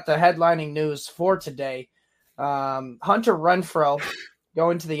really got the headlining news for today. Hunter Renfrow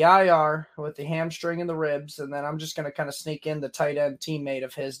going to the IR with the hamstring and the ribs. And then I'm just going to kind of sneak in the tight end teammate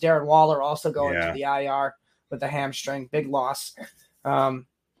of his, Darren Waller, also going to the IR with the hamstring. Big loss.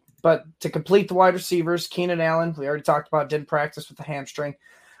 But to complete the wide receivers, Keenan Allen, we already talked about, didn't practice with the hamstring.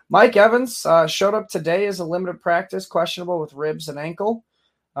 Mike Evans showed up today as a limited practice, questionable with ribs and ankle.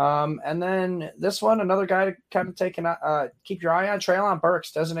 And then this one, another guy to kind of keep your eye on, Treylon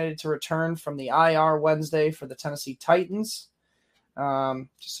Burks, designated to return from the IR Wednesday for the Tennessee Titans.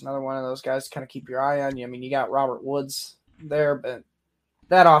 Just another one of those guys to kind of keep your eye on. I mean, you got Robert Woods there, but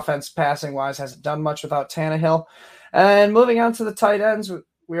that offense passing-wise hasn't done much without Tannehill. And moving on to the tight ends,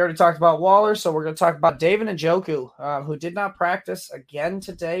 we already talked about Waller, so we're going to talk about David Njoku, who did not practice again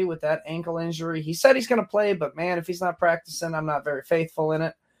today with that ankle injury. He said he's going to play, but, man, if he's not practicing, I'm not very faithful in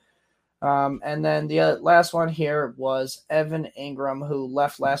it. And then the last one here was Evan Ingram, who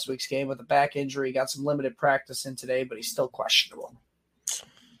left last week's game with a back injury. Got some limited practice in today, but he's still questionable.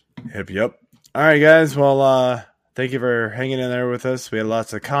 Yep. All right, guys. Well, thank you for hanging in there with us. We had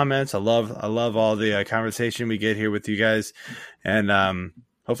lots of comments. I love all the conversation we get here with you guys, and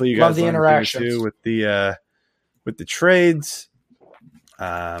hopefully you guys love the interactions too with the trades.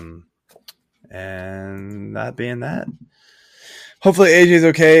 And that being that. Hopefully AJ's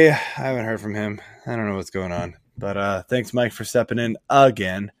okay. I haven't heard from him. I don't know what's going on. But thanks, Mike, for stepping in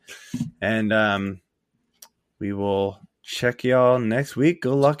again. And we will check y'all next week.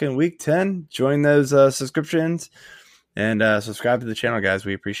 Good luck in week 10. Join those subscriptions and subscribe to the channel, guys.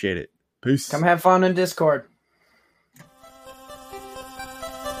 We appreciate it. Peace. Come have fun in Discord.